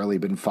necessarily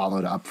been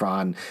followed up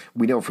on.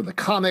 We know from the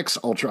comics,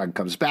 Ultron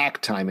comes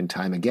back time and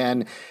time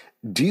again.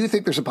 Do you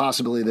think there's a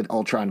possibility that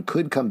Ultron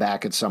could come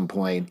back at some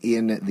point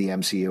in the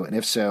MCU? And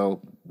if so,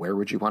 where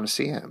would you want to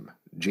see him?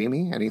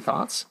 Jamie, any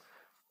thoughts?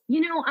 You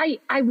know,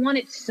 I want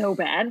it so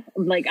bad.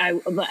 Like I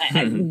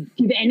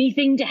give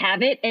anything to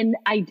have it. And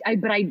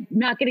but I'm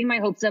not getting my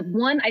hopes up.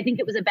 One, I think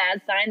it was a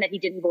bad sign that he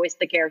didn't voice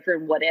the character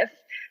in What If.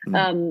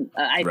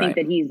 I think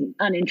that he's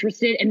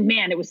uninterested. And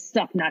man, it was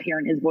stuck not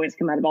hearing his voice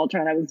come out of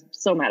Ultron. I was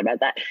so mad about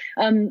that.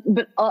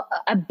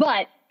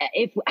 But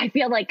if I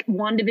feel like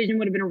WandaVision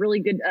would have been a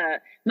really good,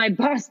 my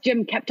boss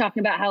Jim kept talking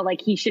about how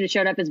like he should have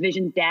showed up as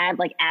Vision's dad,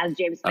 like as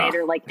James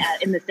Spader, like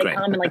in the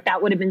sitcom, and like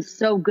that would have been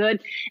so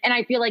good. And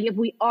I feel like if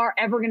we are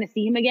ever going to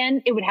see him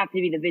again, it would have to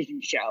be the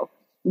Vision show.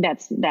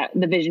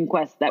 the Vision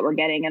Quest that we're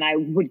getting, and I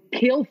would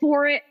kill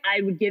for it.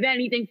 I would give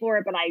anything for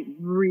it, but I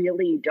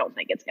really don't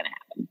think it's going to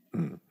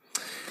happen.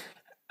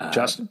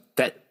 Justin?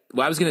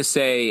 I was going to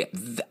say,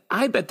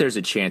 I bet there's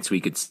a chance we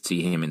could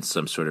see him in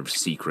some sort of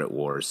Secret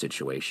Wars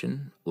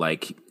situation.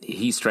 Like,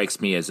 he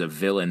strikes me as a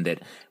villain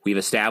that we've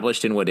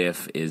established in What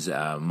If is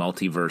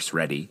multiverse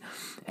ready,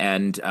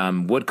 and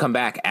would come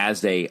back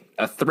as a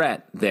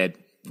threat that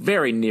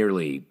very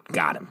nearly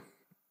got him.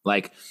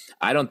 Like,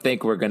 I don't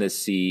think we're going to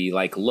see,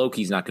 like,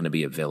 Loki's not going to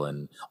be a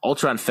villain.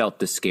 Ultron felt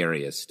the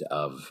scariest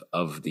of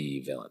the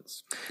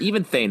villains.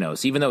 Even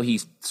Thanos, even though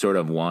he's sort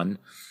of won,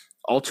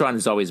 Ultron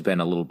has always been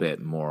a little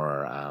bit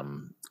more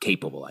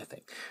capable, I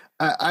think.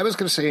 I was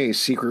going to say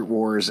Secret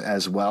Wars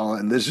as well,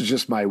 and this is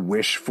just my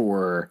wish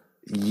for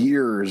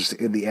years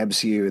in the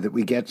MCU that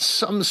we get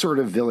some sort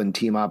of villain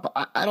team up.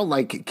 I don't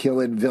like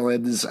killing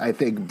villains. I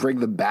think bring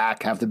them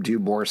back, have them do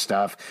more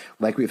stuff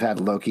like we've had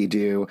Loki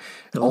do.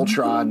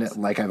 Ultron,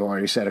 like I've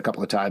already said a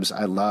couple of times,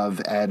 I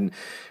love. And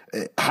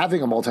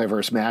having a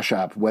multiverse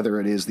mashup, whether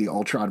it is the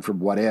Ultron from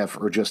What If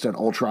or just an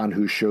Ultron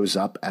who shows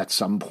up at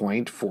some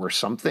point for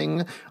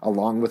something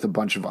along with a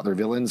bunch of other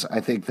villains,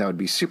 I think that would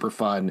be super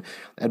fun.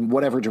 And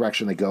whatever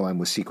direction they go in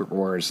with Secret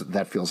Wars,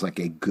 that feels like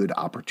a good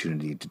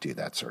opportunity to do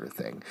that sort of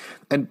thing.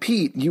 And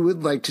Pete, you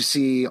would like to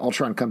see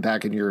Ultron come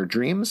back in your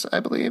dreams, I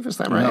believe. Is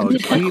that right? No,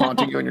 Just like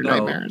haunting you in your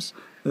nightmares.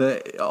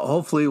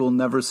 Hopefully we'll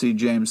never see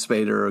James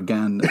Spader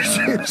again.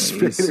 James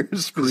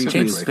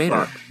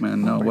Spader. Fuck,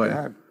 man, no way.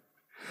 God.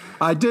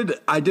 I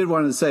did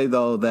want to say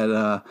though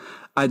that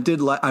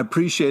I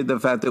appreciate the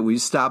fact that we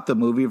stopped the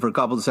movie for a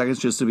couple of seconds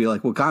just to be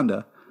like,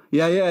 Wakanda.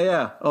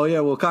 Yeah. Oh yeah,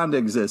 Wakanda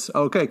exists.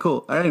 Okay,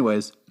 cool.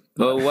 Anyways.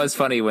 Well, it was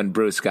funny when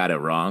Bruce got it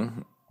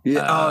wrong.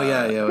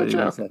 Yeah.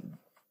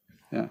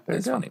 Yeah.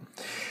 It's funny.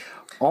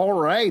 All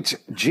right,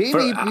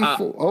 Jamie.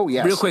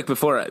 Yes. Real quick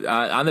before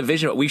on the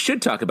Vision, we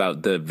should talk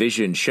about the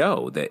Vision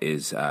show that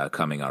is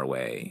coming our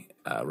way,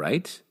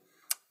 right?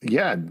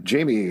 Yeah,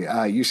 Jamie,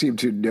 you seem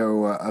to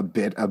know a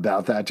bit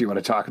about that. Do you want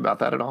to talk about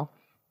that at all?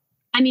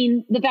 I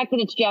mean, the fact that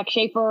it's Jack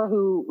Schaefer,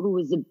 who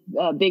was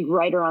a big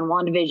writer on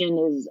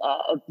WandaVision, is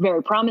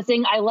very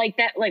promising. I like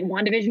that. Like,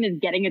 WandaVision is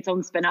getting its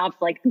own spinoffs.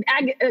 Like,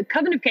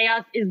 Coven of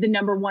Chaos is the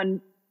number one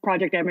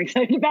project I'm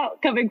excited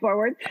about coming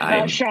forward.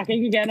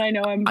 Shocking again. I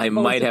know I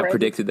might have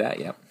predicted that.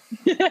 Yeah.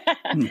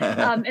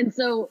 And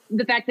so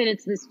the fact that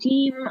it's this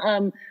team,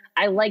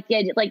 I like the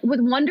idea. Like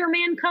with Wonder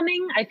Man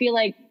coming, I feel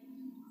like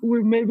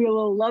we're maybe a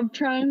little love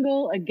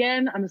triangle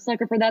again. I'm a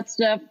sucker for that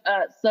stuff.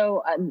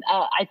 So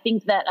I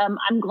think that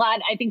I'm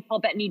glad. I think Paul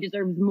Bettany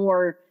deserves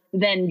more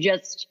than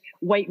just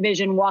White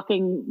Vision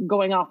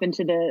going off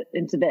into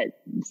the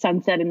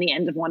sunset in the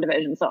end of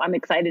WandaVision. So I'm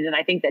excited, and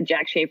I think that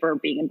Jack Schaefer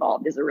being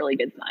involved is a really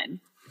good sign.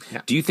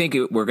 Yeah. Do you think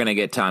we're going to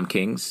get Tom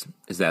King's?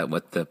 Is that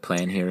what the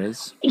plan here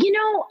is? You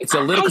know, it's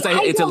a little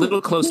it's a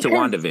little close to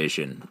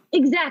WandaVision.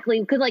 Exactly,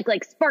 because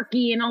like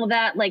Sparky and all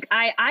that. Like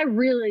I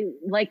really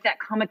like that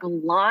comic a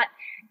lot.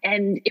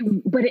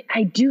 But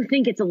I do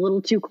think it's a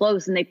little too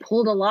close, and they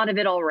pulled a lot of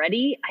it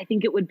already. I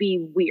think it would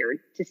be weird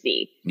to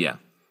see. Yeah.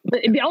 But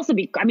it'd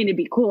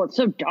be cool. It's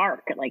so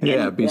dark. Like,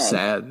 it'd be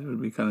sad. It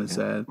would be kind of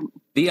sad.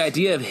 The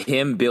idea of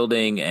him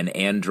building an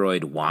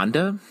android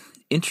Wanda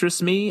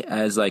interests me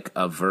as like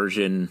a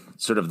version,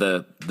 sort of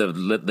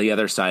the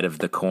other side of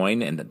the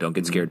coin. And don't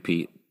get scared,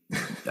 Pete.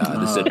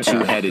 This is a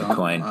two-headed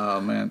coin. Oh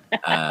man.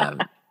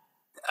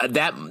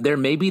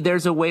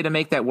 There's a way to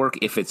make that work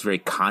if it's very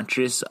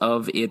conscious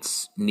of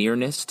its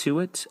nearness to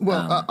it.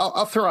 Well,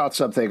 I'll throw out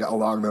something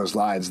along those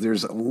lines.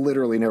 There's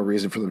literally no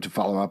reason for them to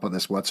follow up on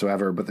this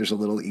whatsoever, but there's a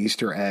little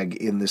Easter egg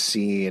in the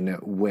scene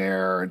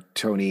where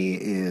Tony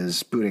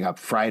is booting up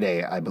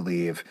Friday, I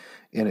believe,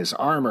 in his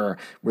armor,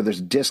 where there's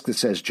a disc that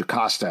says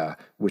Jocasta,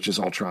 which is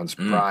Ultron's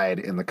bride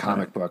in the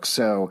comic book.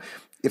 So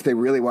if they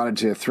really wanted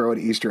to throw an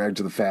Easter egg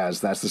to the fans,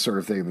 that's the sort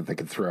of thing that they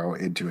could throw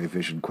into a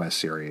Vision Quest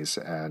series,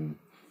 and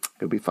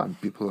it would be fun.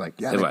 People are like,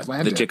 yeah, they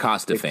planned it. The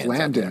Jocasta fans. They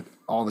planned it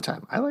all the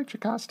time. I like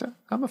Jocasta.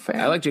 I'm a fan.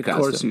 I like Jocasta.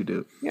 Of course you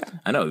do. Yeah.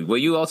 I know. Well,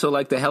 you also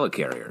like the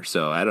helicarrier,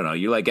 so I don't know.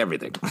 You like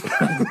everything.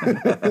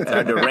 It's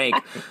hard to rank.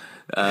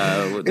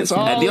 It's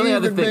all the only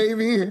other thing,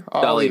 baby.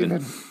 All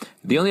even.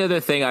 The only other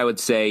thing I would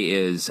say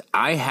is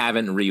I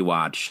haven't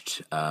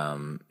rewatched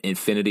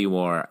Infinity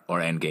War or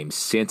Endgame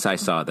since I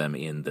saw them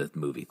in the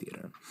movie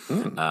theater.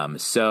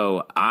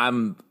 So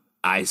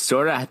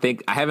I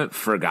think I haven't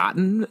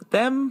forgotten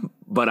them,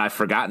 but I've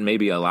forgotten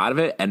maybe a lot of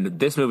it. And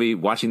this movie,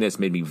 watching this,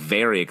 made me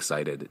very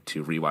excited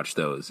to rewatch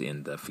those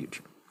in the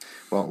future.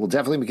 Well, we'll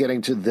definitely be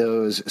getting to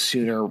those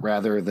sooner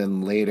rather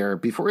than later.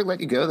 Before we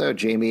let you go, though,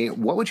 Jamie,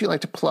 what would you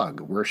like to plug?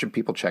 Where should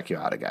people check you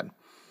out again?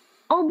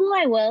 Oh,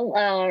 boy,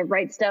 well,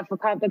 write stuff for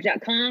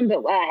comicbook.com,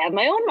 but I have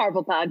my own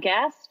Marvel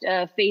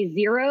podcast, Phase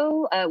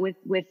Zero,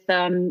 with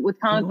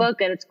Comic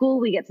Book, and it's cool.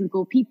 We get some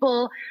cool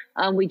people.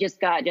 We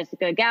just got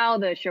Jessica Gao,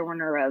 the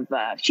showrunner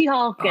of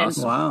She-Hulk,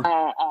 awesome.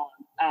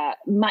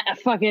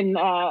 and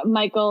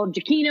Michael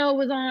Giacchino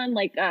was on,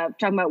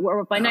 talking about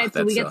Werewolf by Night.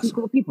 So we get some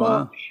cool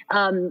people.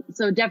 Wow.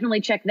 So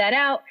definitely check that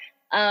out.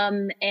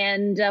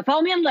 And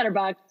follow me on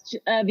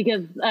Letterboxd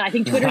because I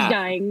think Twitter's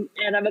dying,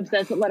 and I'm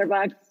obsessed with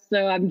Letterboxd.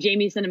 So I'm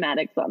Jamie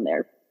Cinematics on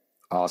there.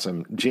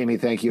 Awesome. Jamie,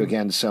 thank you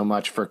again so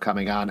much for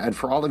coming on. And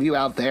for all of you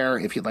out there,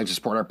 if you'd like to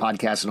support our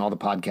podcast and all the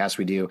podcasts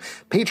we do,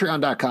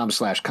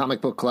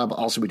 patreon.com/Comic Book Club.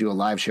 Also, we do a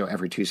live show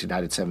every Tuesday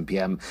night at 7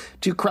 p.m.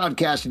 to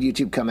Crowdcast and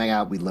YouTube coming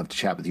out. We'd love to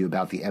chat with you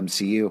about the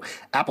MCU.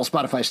 Apple,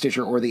 Spotify,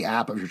 Stitcher, or the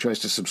app of your choice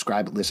to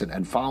subscribe, listen,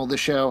 and follow the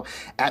show.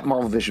 At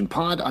Marvel Vision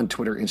Pod on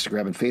Twitter,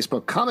 Instagram, and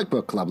Facebook.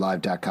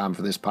 ComicBookClubLive.com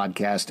for this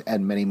podcast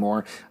and many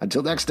more.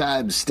 Until next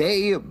time,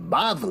 stay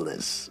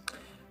marvelous.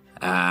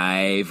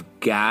 I've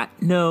got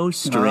no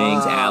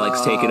strings.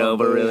 Alex, take it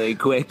over really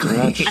quickly.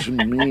 That's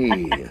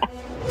me.